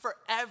him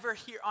forever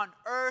here on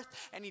earth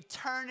and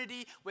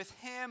eternity with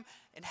him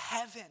in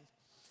heaven.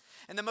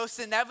 And the most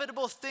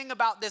inevitable thing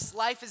about this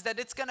life is that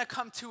it's going to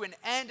come to an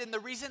end. And the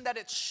reason that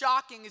it's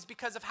shocking is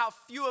because of how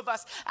few of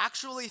us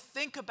actually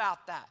think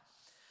about that.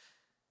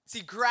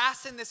 See,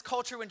 grass in this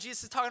culture, when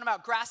Jesus is talking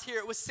about grass here,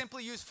 it was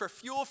simply used for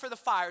fuel for the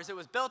fires. It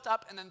was built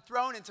up and then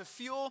thrown into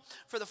fuel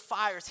for the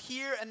fires,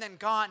 here and then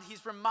gone.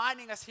 He's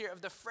reminding us here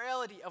of the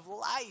frailty of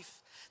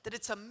life, that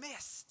it's a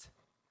mist.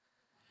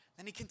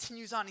 Then he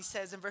continues on, he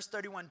says in verse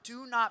 31,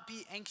 do not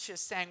be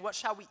anxious, saying, what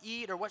shall we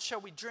eat, or what shall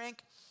we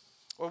drink,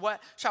 or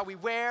what shall we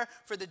wear?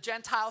 For the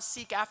Gentiles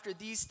seek after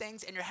these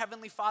things, and your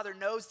heavenly Father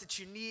knows that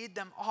you need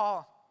them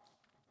all.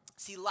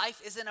 See,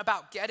 life isn't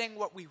about getting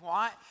what we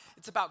want.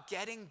 It's about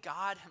getting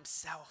God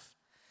himself.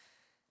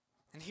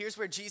 And here's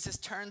where Jesus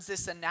turns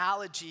this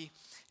analogy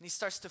and he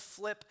starts to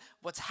flip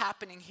what's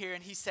happening here.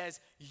 And he says,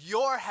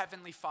 your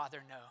heavenly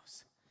Father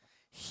knows.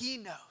 He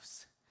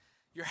knows.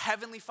 Your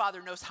heavenly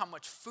Father knows how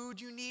much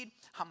food you need,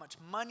 how much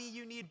money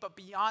you need, but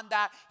beyond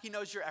that, he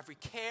knows your every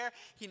care,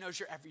 he knows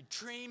your every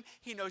dream,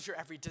 he knows your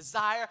every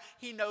desire,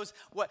 he knows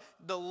what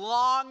the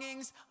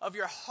longings of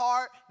your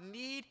heart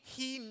need,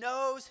 he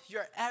knows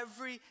your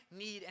every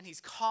need, and he's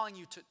calling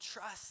you to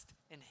trust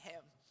in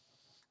him.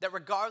 That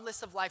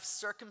regardless of life's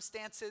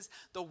circumstances,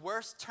 the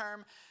worst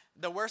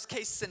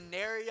case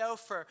scenario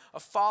for a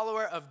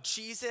follower of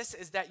Jesus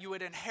is that you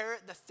would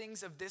inherit the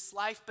things of this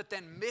life, but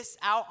then miss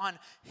out on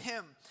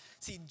him.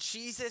 See,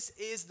 Jesus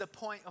is the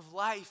point of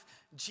life.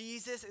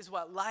 Jesus is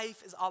what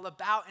life is all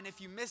about. And if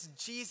you miss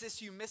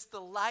Jesus, you miss the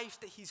life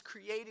that he's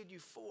created you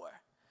for.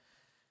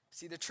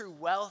 See, the true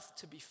wealth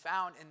to be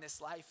found in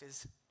this life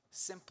is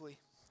simply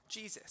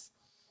Jesus.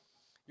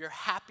 Your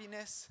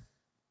happiness,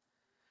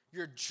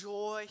 your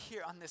joy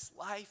here on this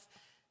life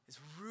is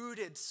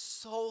rooted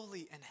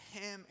solely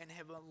in him and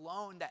him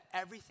alone, that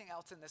everything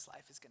else in this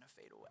life is going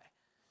to fade away.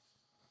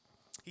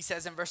 He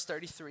says in verse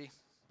 33,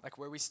 like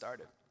where we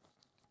started,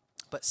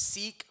 but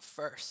seek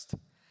first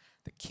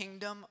the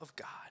kingdom of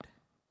God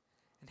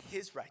and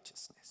his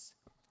righteousness,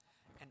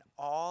 and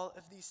all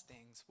of these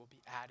things will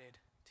be added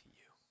to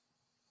you.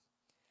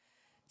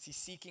 See,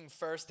 seeking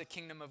first the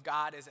kingdom of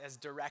God is as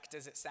direct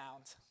as it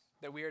sounds,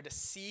 that we are to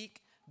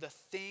seek the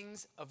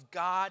things of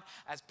God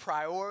as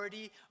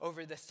priority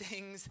over the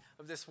things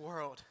of this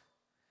world.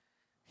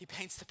 He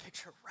paints the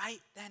picture right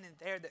then and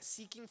there that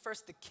seeking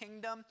first the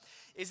kingdom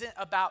isn't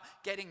about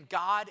getting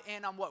God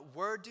in on what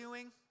we're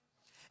doing.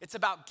 It's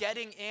about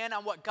getting in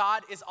on what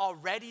God is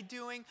already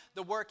doing,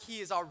 the work he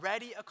is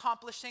already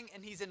accomplishing,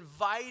 and he's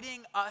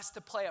inviting us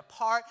to play a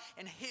part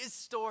in his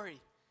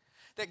story.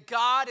 That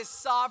God is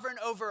sovereign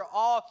over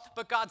all,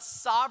 but God's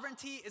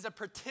sovereignty is a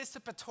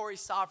participatory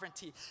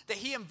sovereignty. That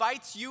he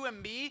invites you and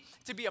me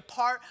to be a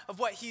part of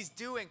what he's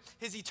doing.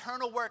 His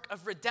eternal work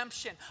of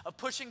redemption, of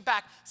pushing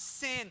back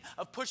sin,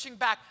 of pushing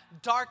back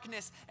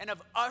darkness, and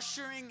of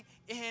ushering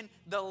in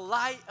the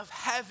light of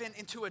heaven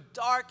into a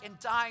dark and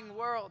dying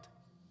world.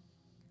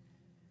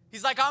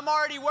 He's like, I'm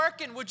already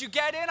working. Would you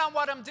get in on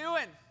what I'm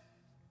doing?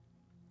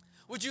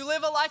 Would you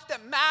live a life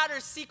that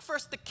matters? Seek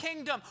first the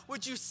kingdom.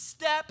 Would you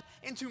step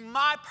into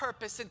my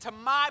purpose, into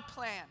my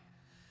plan?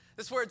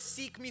 This word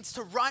seek means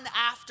to run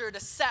after, to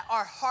set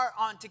our heart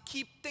on, to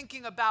keep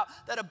thinking about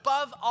that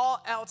above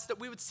all else, that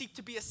we would seek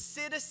to be a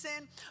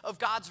citizen of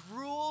God's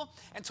rule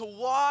and to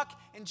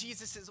walk in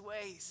Jesus'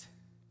 ways.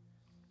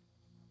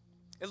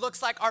 It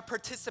looks like our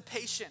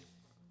participation,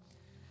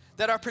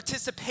 that our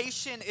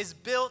participation is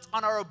built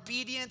on our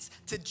obedience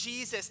to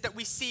Jesus, that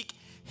we seek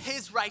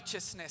his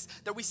righteousness,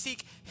 that we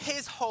seek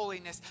his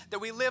holiness, that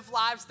we live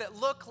lives that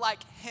look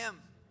like him.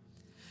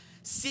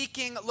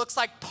 Seeking looks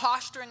like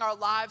posturing our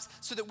lives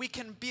so that we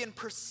can be in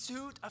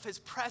pursuit of his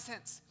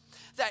presence.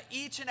 That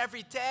each and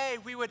every day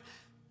we would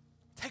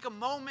take a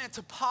moment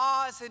to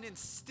pause and in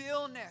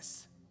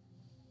stillness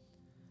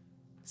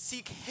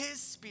seek his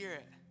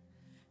spirit,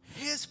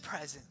 his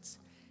presence,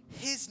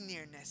 his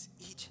nearness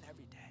each and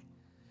every day.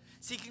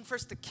 Seeking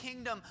first the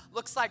kingdom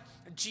looks like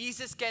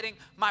Jesus getting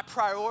my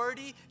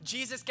priority,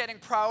 Jesus getting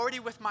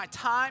priority with my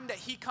time, that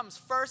he comes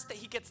first, that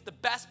he gets the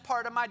best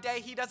part of my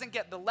day. He doesn't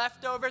get the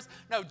leftovers.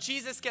 No,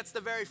 Jesus gets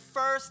the very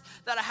first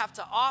that I have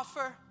to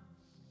offer.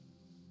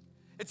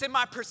 It's in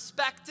my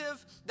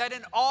perspective that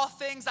in all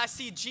things I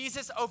see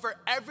Jesus over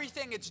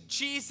everything. It's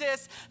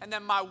Jesus and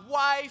then my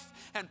wife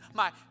and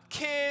my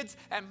kids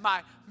and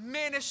my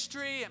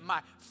ministry and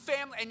my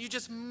family, and you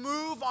just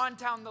move on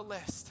down the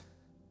list.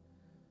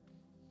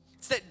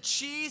 It's that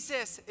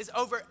Jesus is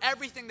over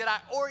everything, that I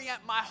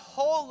orient my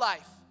whole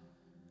life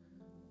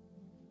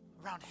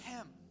around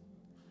him,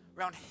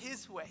 around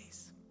his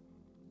ways.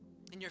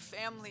 In your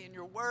family, in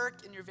your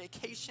work, in your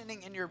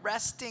vacationing, in your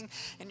resting,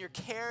 in your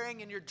caring,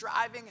 in your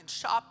driving and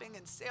shopping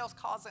and sales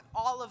calls and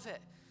all of it,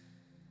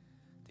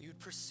 that you would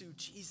pursue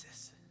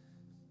Jesus.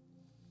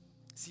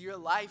 See, your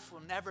life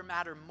will never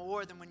matter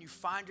more than when you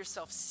find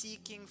yourself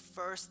seeking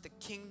first the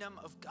kingdom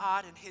of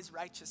God and his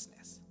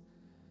righteousness.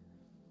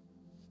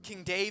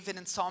 King David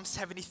in Psalm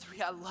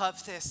 73, I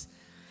love this.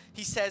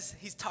 He says,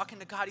 he's talking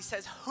to God, he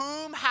says,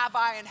 "Whom have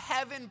I in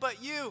heaven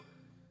but you?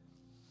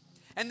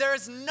 And there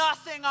is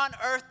nothing on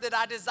earth that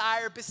I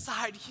desire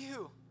beside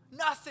you."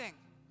 Nothing.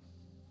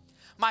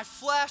 My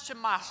flesh and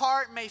my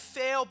heart may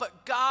fail,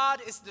 but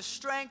God is the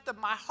strength of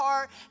my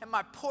heart and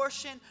my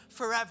portion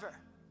forever.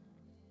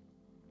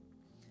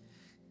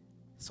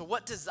 So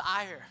what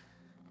desire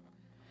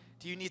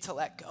do you need to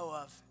let go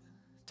of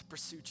to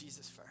pursue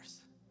Jesus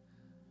first?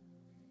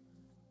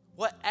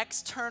 What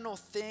external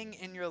thing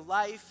in your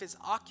life is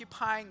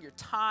occupying your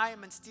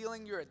time and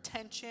stealing your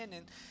attention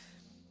and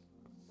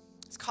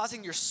it's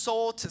causing your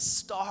soul to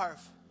starve?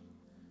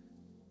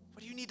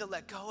 What do you need to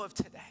let go of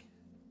today?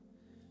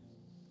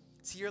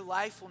 See, your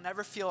life will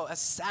never feel as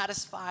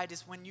satisfied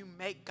as when you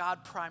make God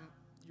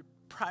your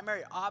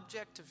primary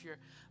object of your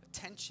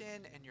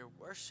attention and your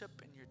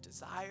worship and your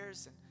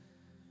desires. And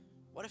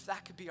what if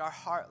that could be our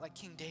heart, like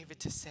King David,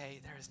 to say,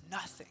 there is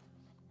nothing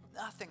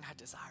I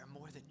desire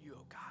more than you,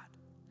 oh God.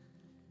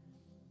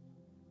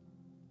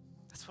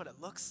 That's what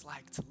it looks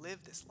like to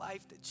live this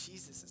life that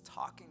Jesus is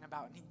talking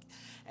about. And he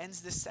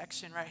ends this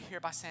section right here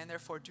by saying,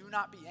 therefore, do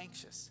not be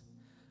anxious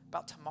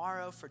about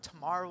tomorrow, for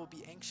tomorrow will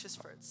be anxious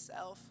for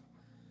itself.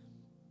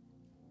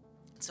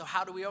 So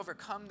how do we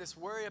overcome this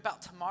worry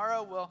about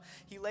tomorrow? Well,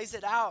 he lays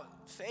it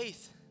out.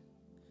 Faith.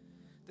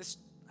 This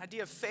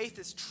idea of faith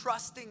is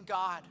trusting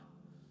God.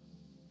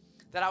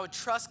 That I would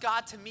trust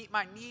God to meet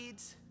my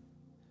needs.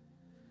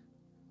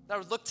 That I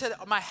would look to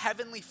my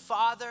heavenly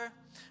Father,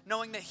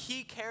 knowing that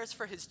he cares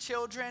for his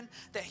children,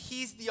 that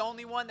he's the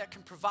only one that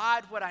can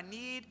provide what I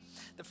need,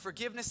 the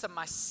forgiveness of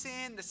my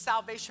sin, the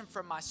salvation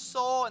for my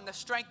soul, and the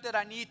strength that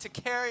I need to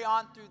carry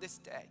on through this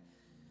day.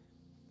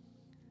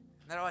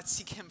 And that I would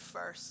seek him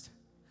first.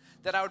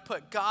 That I would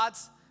put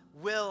God's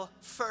will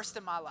first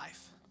in my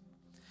life.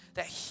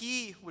 That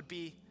he would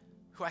be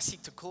who I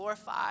seek to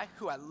glorify,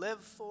 who I live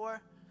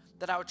for.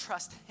 That I would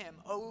trust him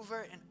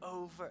over and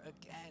over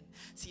again.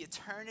 See,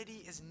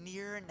 eternity is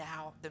nearer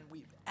now than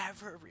we've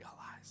ever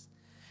realized.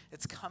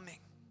 It's coming.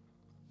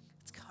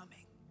 It's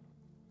coming.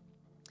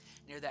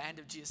 Near the end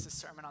of Jesus'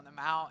 Sermon on the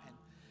Mount in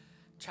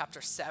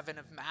chapter 7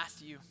 of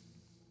Matthew,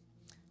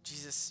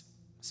 Jesus,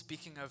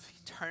 speaking of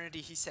eternity,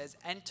 he says,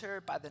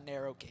 "Enter by the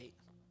narrow gate.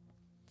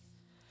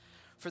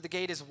 For the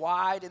gate is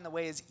wide and the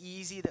way is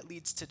easy that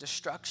leads to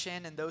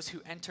destruction, and those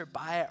who enter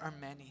by it are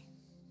many.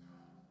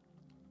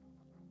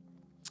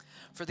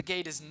 For the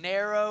gate is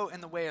narrow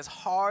and the way is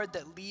hard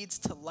that leads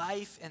to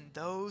life, and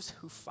those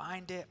who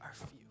find it are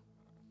few."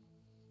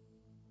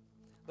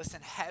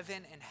 Listen,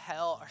 heaven and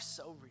hell are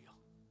so real.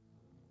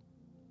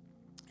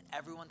 And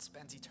everyone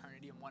spends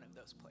eternity in one of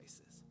those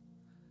places.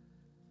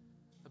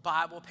 The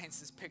Bible paints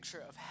this picture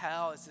of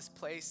hell as this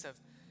place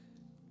of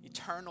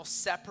eternal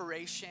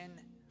separation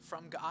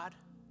from God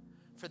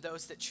for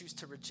those that choose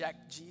to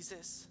reject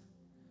Jesus,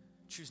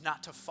 choose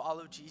not to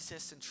follow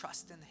Jesus and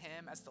trust in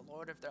him as the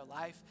Lord of their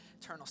life,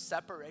 eternal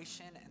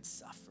separation and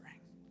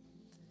suffering.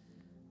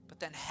 But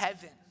then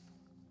heaven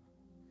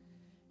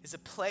is a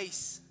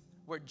place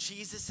where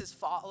Jesus'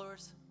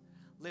 followers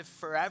live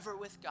forever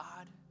with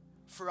God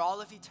for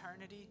all of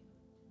eternity,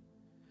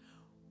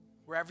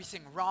 where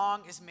everything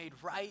wrong is made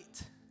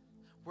right,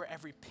 where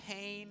every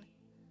pain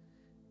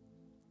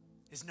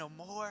is no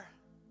more,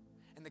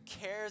 and the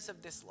cares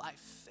of this life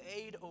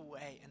fade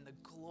away in the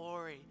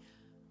glory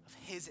of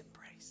his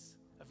embrace,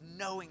 of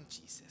knowing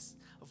Jesus,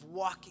 of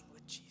walking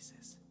with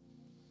Jesus.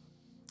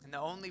 And the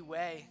only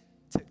way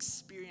to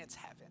experience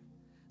heaven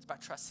is by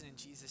trusting in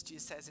Jesus.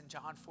 Jesus says in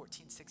John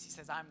 14:6, he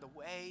says, "I am the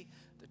way,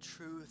 the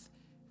truth,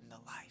 and the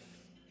life.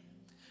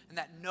 And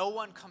that no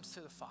one comes to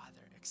the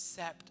Father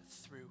except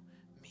through me."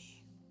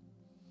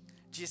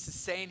 Jesus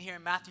is saying here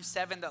in Matthew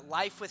 7 that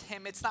life with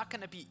him, it's not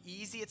going to be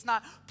easy. It's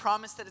not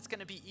promised that it's going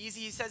to be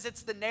easy. He says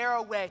it's the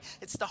narrow way.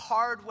 It's the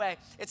hard way.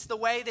 It's the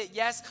way that,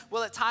 yes,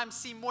 will at times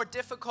seem more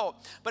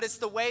difficult, but it's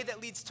the way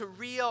that leads to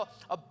real,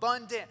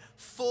 abundant,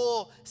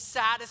 full,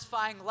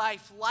 satisfying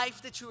life.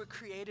 Life that you were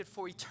created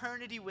for,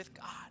 eternity with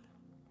God.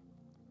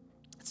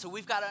 So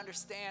we've got to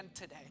understand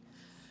today,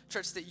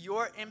 church, that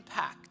your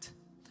impact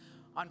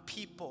on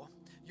people,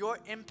 your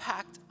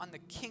impact on the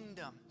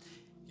kingdom,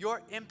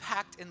 your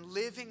impact in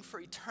living for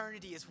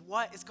eternity is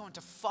what is going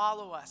to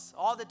follow us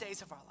all the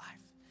days of our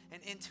life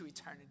and into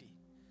eternity.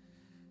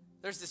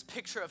 There's this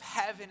picture of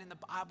heaven in the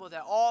Bible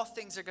that all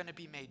things are going to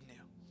be made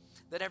new,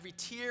 that every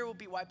tear will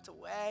be wiped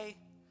away,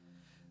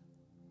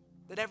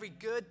 that every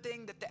good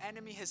thing that the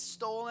enemy has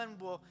stolen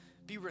will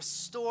be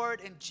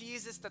restored in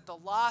Jesus, that the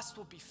lost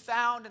will be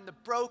found and the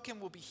broken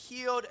will be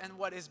healed and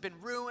what has been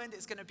ruined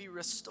is going to be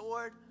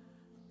restored.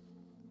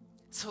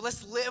 So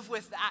let's live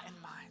with that in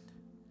mind,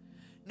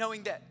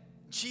 knowing that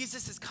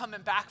Jesus is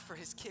coming back for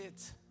his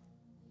kids.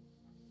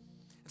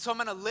 And so I'm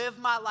going to live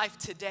my life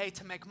today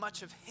to make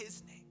much of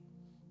his name.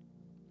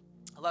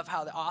 I love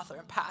how the author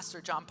and pastor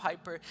John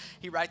Piper,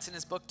 he writes in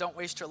his book, Don't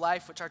Waste Your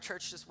Life, which our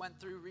church just went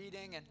through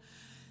reading.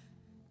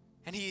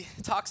 And he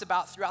talks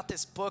about throughout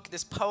this book,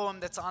 this poem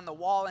that's on the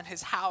wall in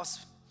his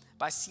house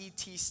by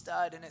C.T.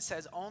 Studd. And it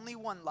says, "Only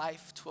one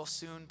life 'twill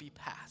soon be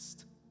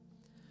past.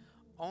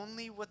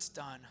 Only what's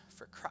done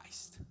for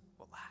Christ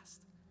will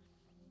last."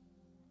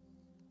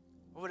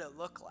 What would it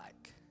look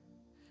like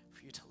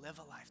for you to live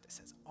a life that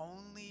says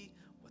only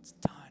what's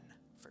done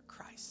for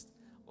Christ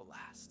will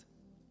last?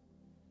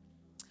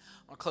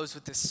 I want to close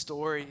with this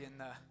story. In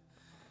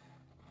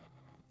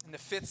the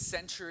 5th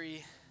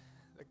century,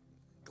 the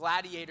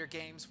gladiator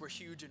games were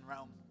huge in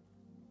Rome.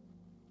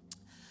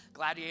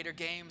 Gladiator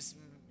games,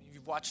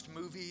 you've watched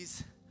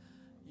movies,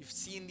 you've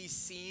seen these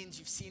scenes,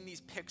 you've seen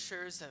these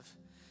pictures of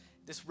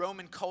this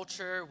Roman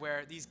culture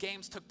where these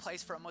games took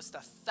place for almost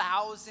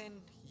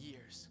 1,000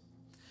 years,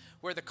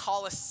 where the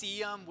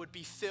Colosseum would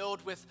be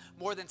filled with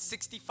more than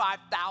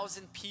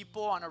 65,000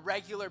 people on a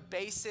regular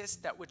basis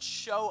that would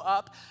show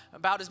up,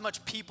 about as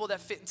much people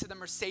that fit into the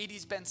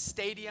Mercedes-Benz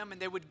Stadium,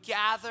 and they would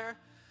gather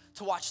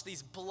to watch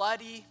these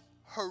bloody,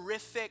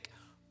 horrific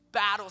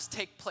battles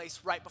take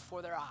place right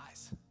before their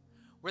eyes,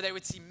 where they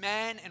would see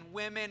men and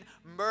women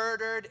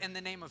murdered in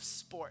the name of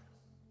sport.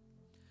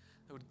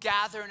 They would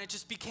gather, and it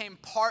just became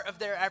part of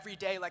their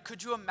everyday. Like,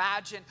 could you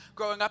imagine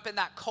growing up in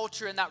that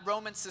culture, in that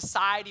Roman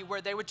society,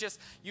 where you would just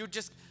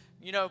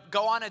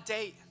go on a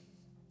date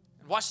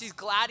and watch these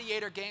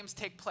gladiator games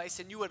take place,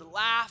 and you would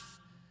laugh,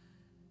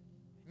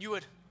 and you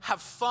would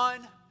have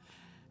fun,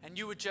 and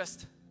you would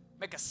just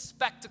make a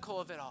spectacle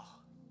of it all.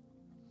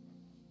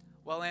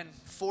 Well, in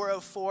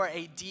 404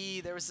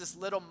 AD, there was this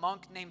little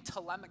monk named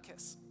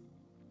Telemachus.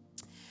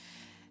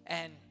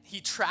 And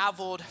he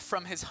traveled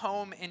from his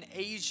home in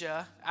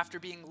Asia after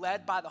being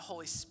led by the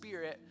Holy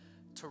Spirit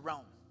to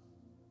Rome.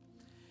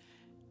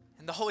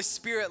 And the Holy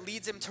Spirit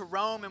leads him to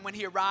Rome, and when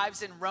he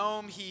arrives in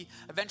Rome, he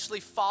eventually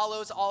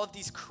follows all of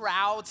these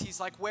crowds. He's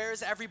like,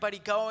 where's everybody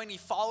going? He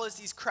follows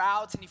these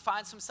crowds, and he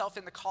finds himself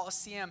in the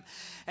Colosseum.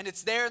 And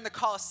it's there in the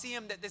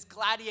Colosseum that this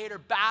gladiator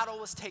battle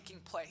was taking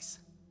place.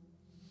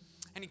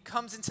 And he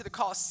comes into the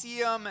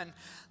Colosseum, and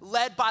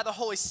led by the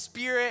Holy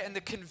Spirit and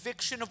the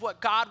conviction of what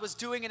God was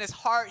doing in his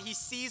heart, he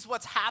sees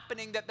what's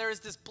happening, that there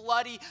is this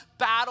bloody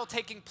battle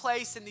taking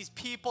place, and these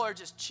people are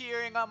just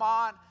cheering him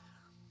on.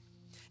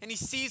 And he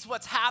sees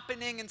what's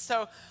happening, and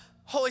so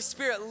Holy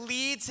Spirit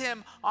leads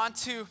him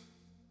onto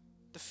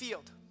the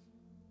field.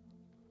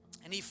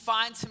 And he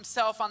finds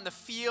himself on the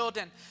field,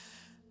 and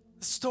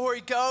the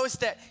story goes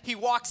that he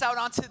walks out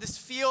onto this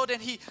field,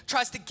 and he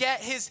tries to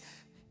get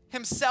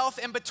himself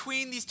in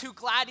between these two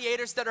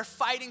gladiators that are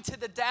fighting to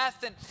the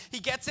death, and he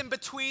gets in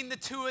between the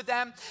two of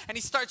them, and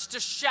he starts to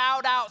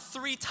shout out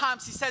 3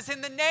 times. He says,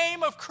 "In the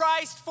name of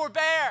Christ,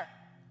 forbear."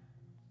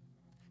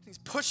 He's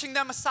pushing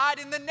them aside.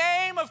 "In the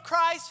name of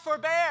Christ,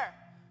 forbear."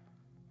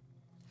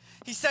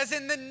 He says,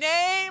 "In the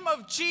name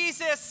of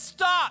Jesus,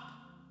 stop."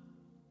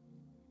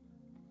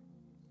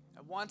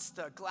 And once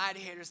the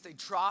gladiators, they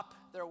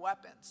drop their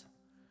weapons,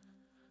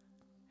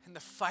 and the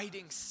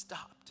fighting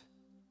stopped.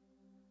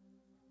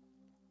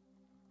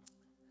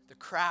 The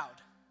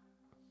crowd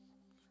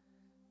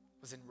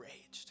was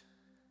enraged.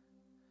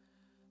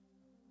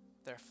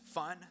 Their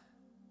fun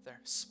their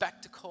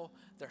spectacle,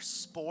 their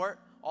sport,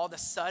 all of a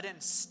sudden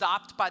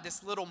stopped by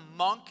this little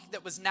monk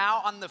that was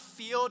now on the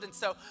field. And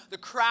so the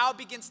crowd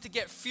begins to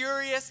get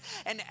furious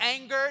and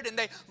angered, and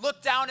they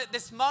look down at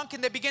this monk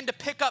and they begin to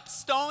pick up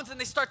stones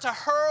and they start to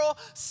hurl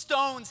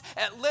stones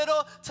at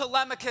little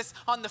Telemachus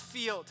on the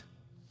field.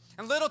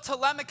 And little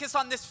Telemachus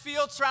on this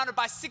field, surrounded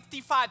by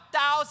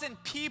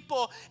 65,000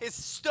 people, is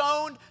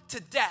stoned to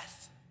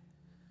death.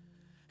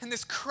 And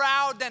this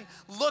crowd then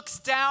looks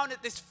down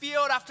at this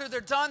field after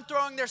they're done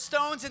throwing their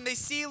stones, and they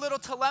see little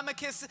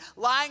Telemachus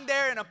lying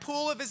there in a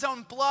pool of his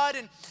own blood.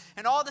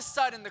 And all of a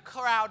sudden, the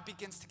crowd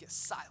begins to get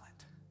silent.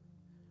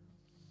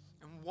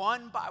 And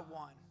one by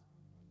one,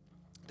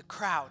 the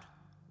crowd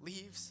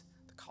leaves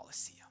the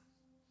Colosseum.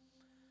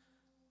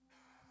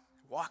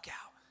 Walk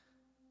out.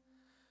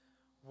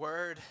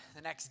 Word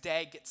the next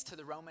day gets to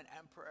the Roman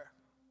emperor.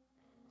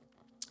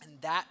 And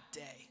that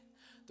day,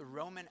 the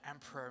Roman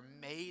emperor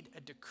made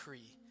a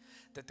decree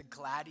that the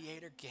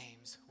gladiator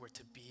games were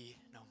to be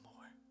no more.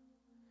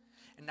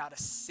 And not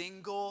a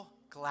single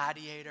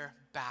gladiator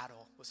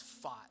battle was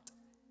fought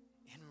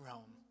in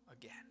Rome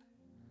again.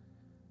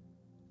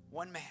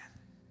 One man.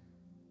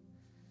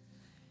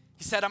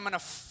 He said, I'm going to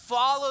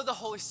follow the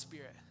Holy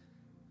Spirit.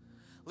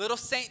 Little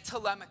Saint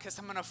Telemachus,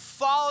 I'm going to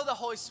follow the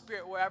Holy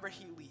Spirit wherever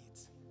he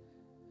leads.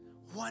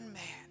 One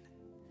man.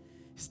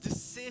 His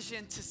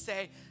decision to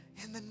say,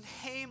 in the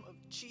name of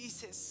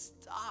Jesus,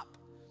 stop.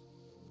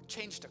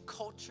 Changed a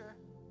culture.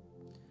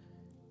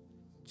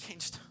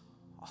 Changed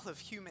all of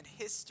human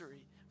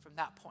history from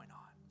that point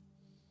on.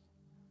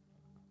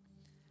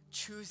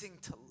 Choosing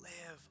to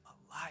live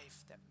a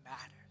life that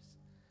matters.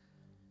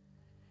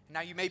 And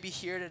now you may be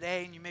here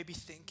today and you may be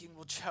thinking,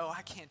 well, Joe,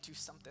 I can't do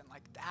something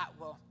like that.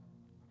 Well,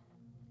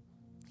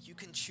 you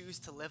can choose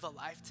to live a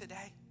life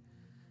today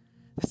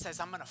that says,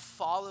 I'm going to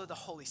follow the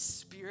Holy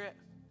Spirit.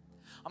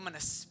 I'm going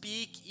to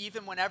speak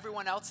even when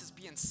everyone else is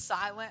being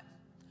silent.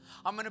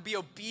 I'm going to be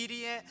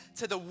obedient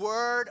to the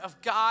word of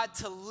God,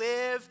 to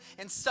live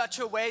in such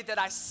a way that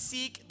I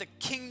seek the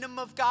kingdom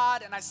of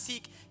God and I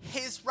seek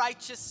his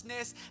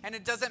righteousness, and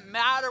it doesn't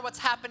matter what's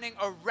happening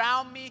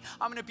around me.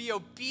 I'm going to be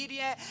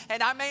obedient,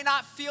 and I may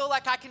not feel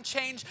like I can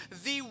change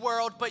the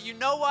world, but you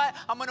know what?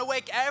 I'm going to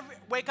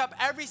wake up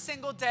every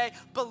single day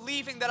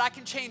believing that I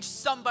can change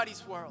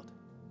somebody's world.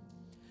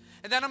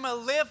 And then I'm going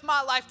to live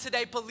my life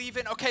today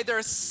believing, okay, there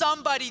is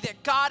somebody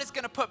that God is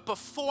going to put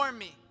before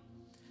me.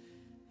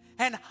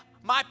 And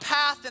my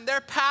path and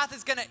their path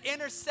is going to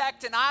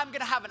intersect, and I'm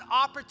going to have an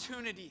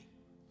opportunity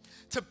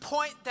to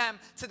point them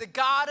to the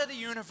God of the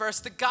universe,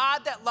 the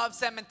God that loves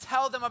them, and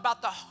tell them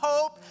about the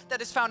hope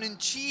that is found in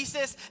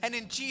Jesus and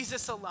in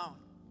Jesus alone.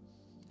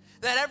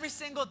 That every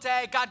single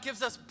day, God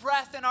gives us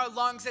breath in our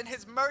lungs and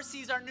his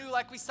mercies are new,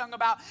 like we sung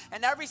about.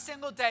 And every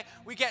single day,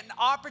 we get an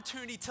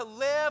opportunity to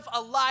live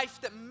a life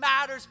that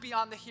matters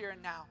beyond the here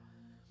and now.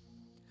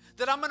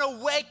 That I'm going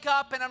to wake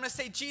up and I'm going to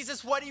say,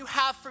 Jesus, what do you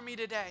have for me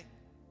today?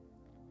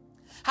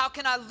 How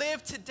can I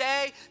live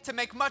today to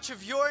make much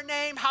of your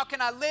name? How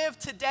can I live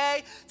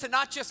today to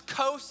not just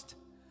coast,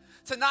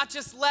 to not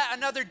just let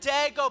another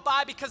day go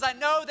by, because I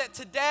know that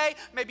today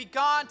may be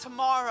gone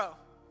tomorrow.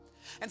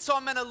 And so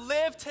I'm going to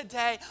live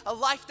today a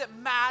life that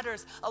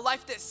matters, a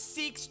life that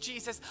seeks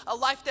Jesus, a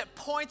life that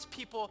points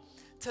people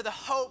to the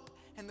hope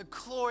and the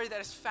glory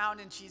that is found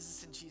in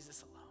Jesus and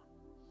Jesus alone.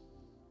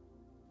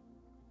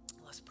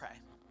 Let's pray.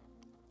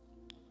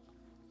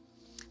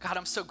 God,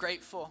 I'm so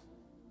grateful.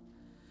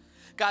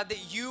 God,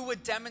 that you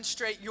would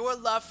demonstrate your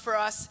love for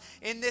us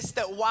in this,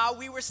 that while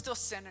we were still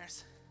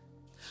sinners,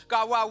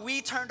 God, while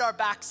we turned our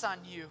backs on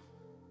you,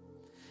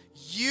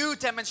 you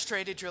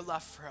demonstrated your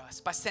love for us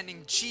by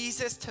sending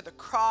Jesus to the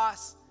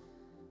cross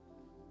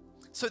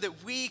so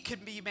that we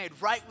could be made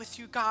right with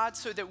you, God,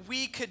 so that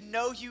we could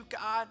know you,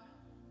 God.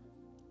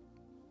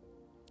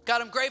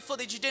 God, I'm grateful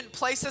that you didn't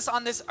place us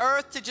on this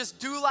earth to just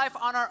do life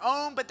on our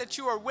own, but that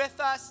you are with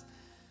us.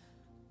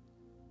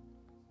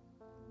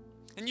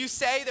 And you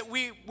say that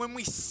when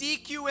we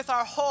seek you with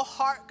our whole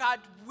heart, God,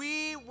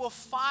 we will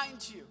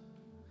find you.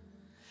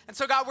 And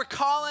so, God, we're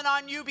calling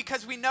on you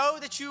because we know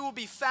that you will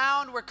be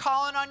found. We're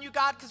calling on you,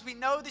 God, because we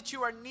know that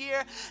you are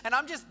near. And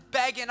I'm just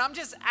begging, I'm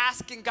just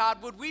asking,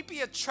 God, would we be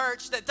a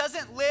church that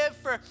doesn't live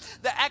for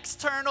the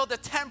external, the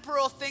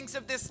temporal things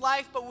of this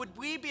life, but would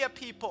we be a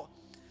people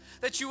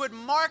that you would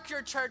mark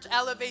your church,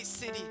 Elevate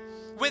City,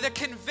 with a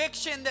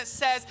conviction that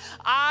says,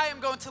 I am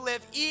going to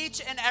live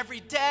each and every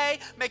day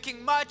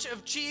making much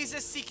of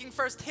Jesus, seeking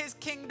first his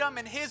kingdom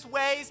and his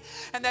ways,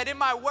 and that in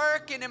my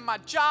work and in my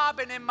job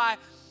and in my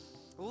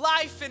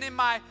life and in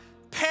my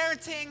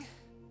parenting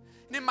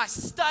and in my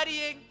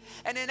studying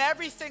and in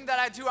everything that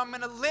I do, I'm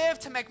going to live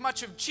to make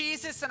much of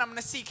Jesus, and I'm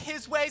going to seek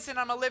his ways, and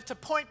I'm going to live to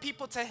point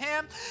people to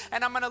him,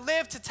 and I'm going to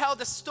live to tell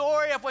the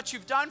story of what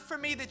you've done for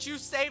me, that you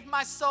saved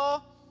my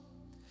soul.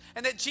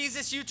 And that,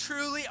 Jesus, you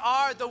truly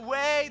are the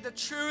way, the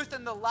truth,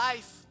 and the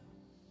life.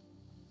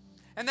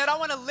 And that I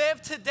want to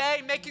live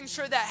today making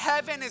sure that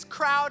heaven is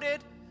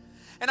crowded.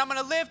 And I'm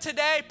going to live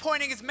today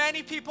pointing as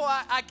many people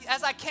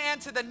as I can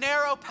to the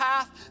narrow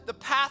path, the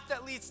path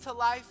that leads to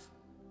life.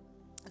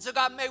 And so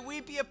God, may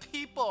we be a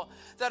people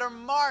that are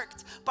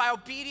marked by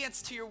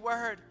obedience to your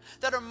word,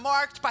 that are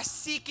marked by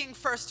seeking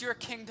first your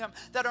kingdom,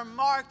 that are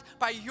marked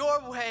by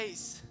your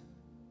ways.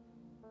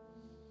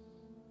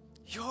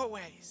 Your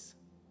ways.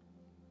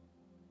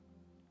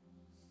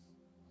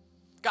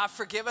 God,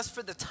 forgive us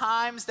for the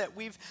times that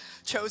we've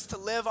chose to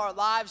live our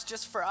lives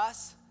just for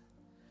us,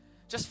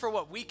 just for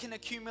what we can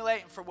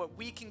accumulate and for what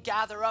we can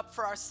gather up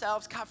for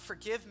ourselves. God,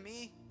 forgive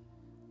me.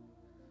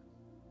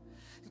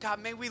 God,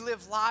 may we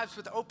live lives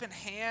with open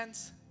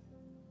hands,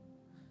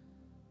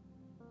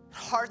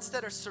 hearts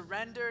that are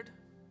surrendered,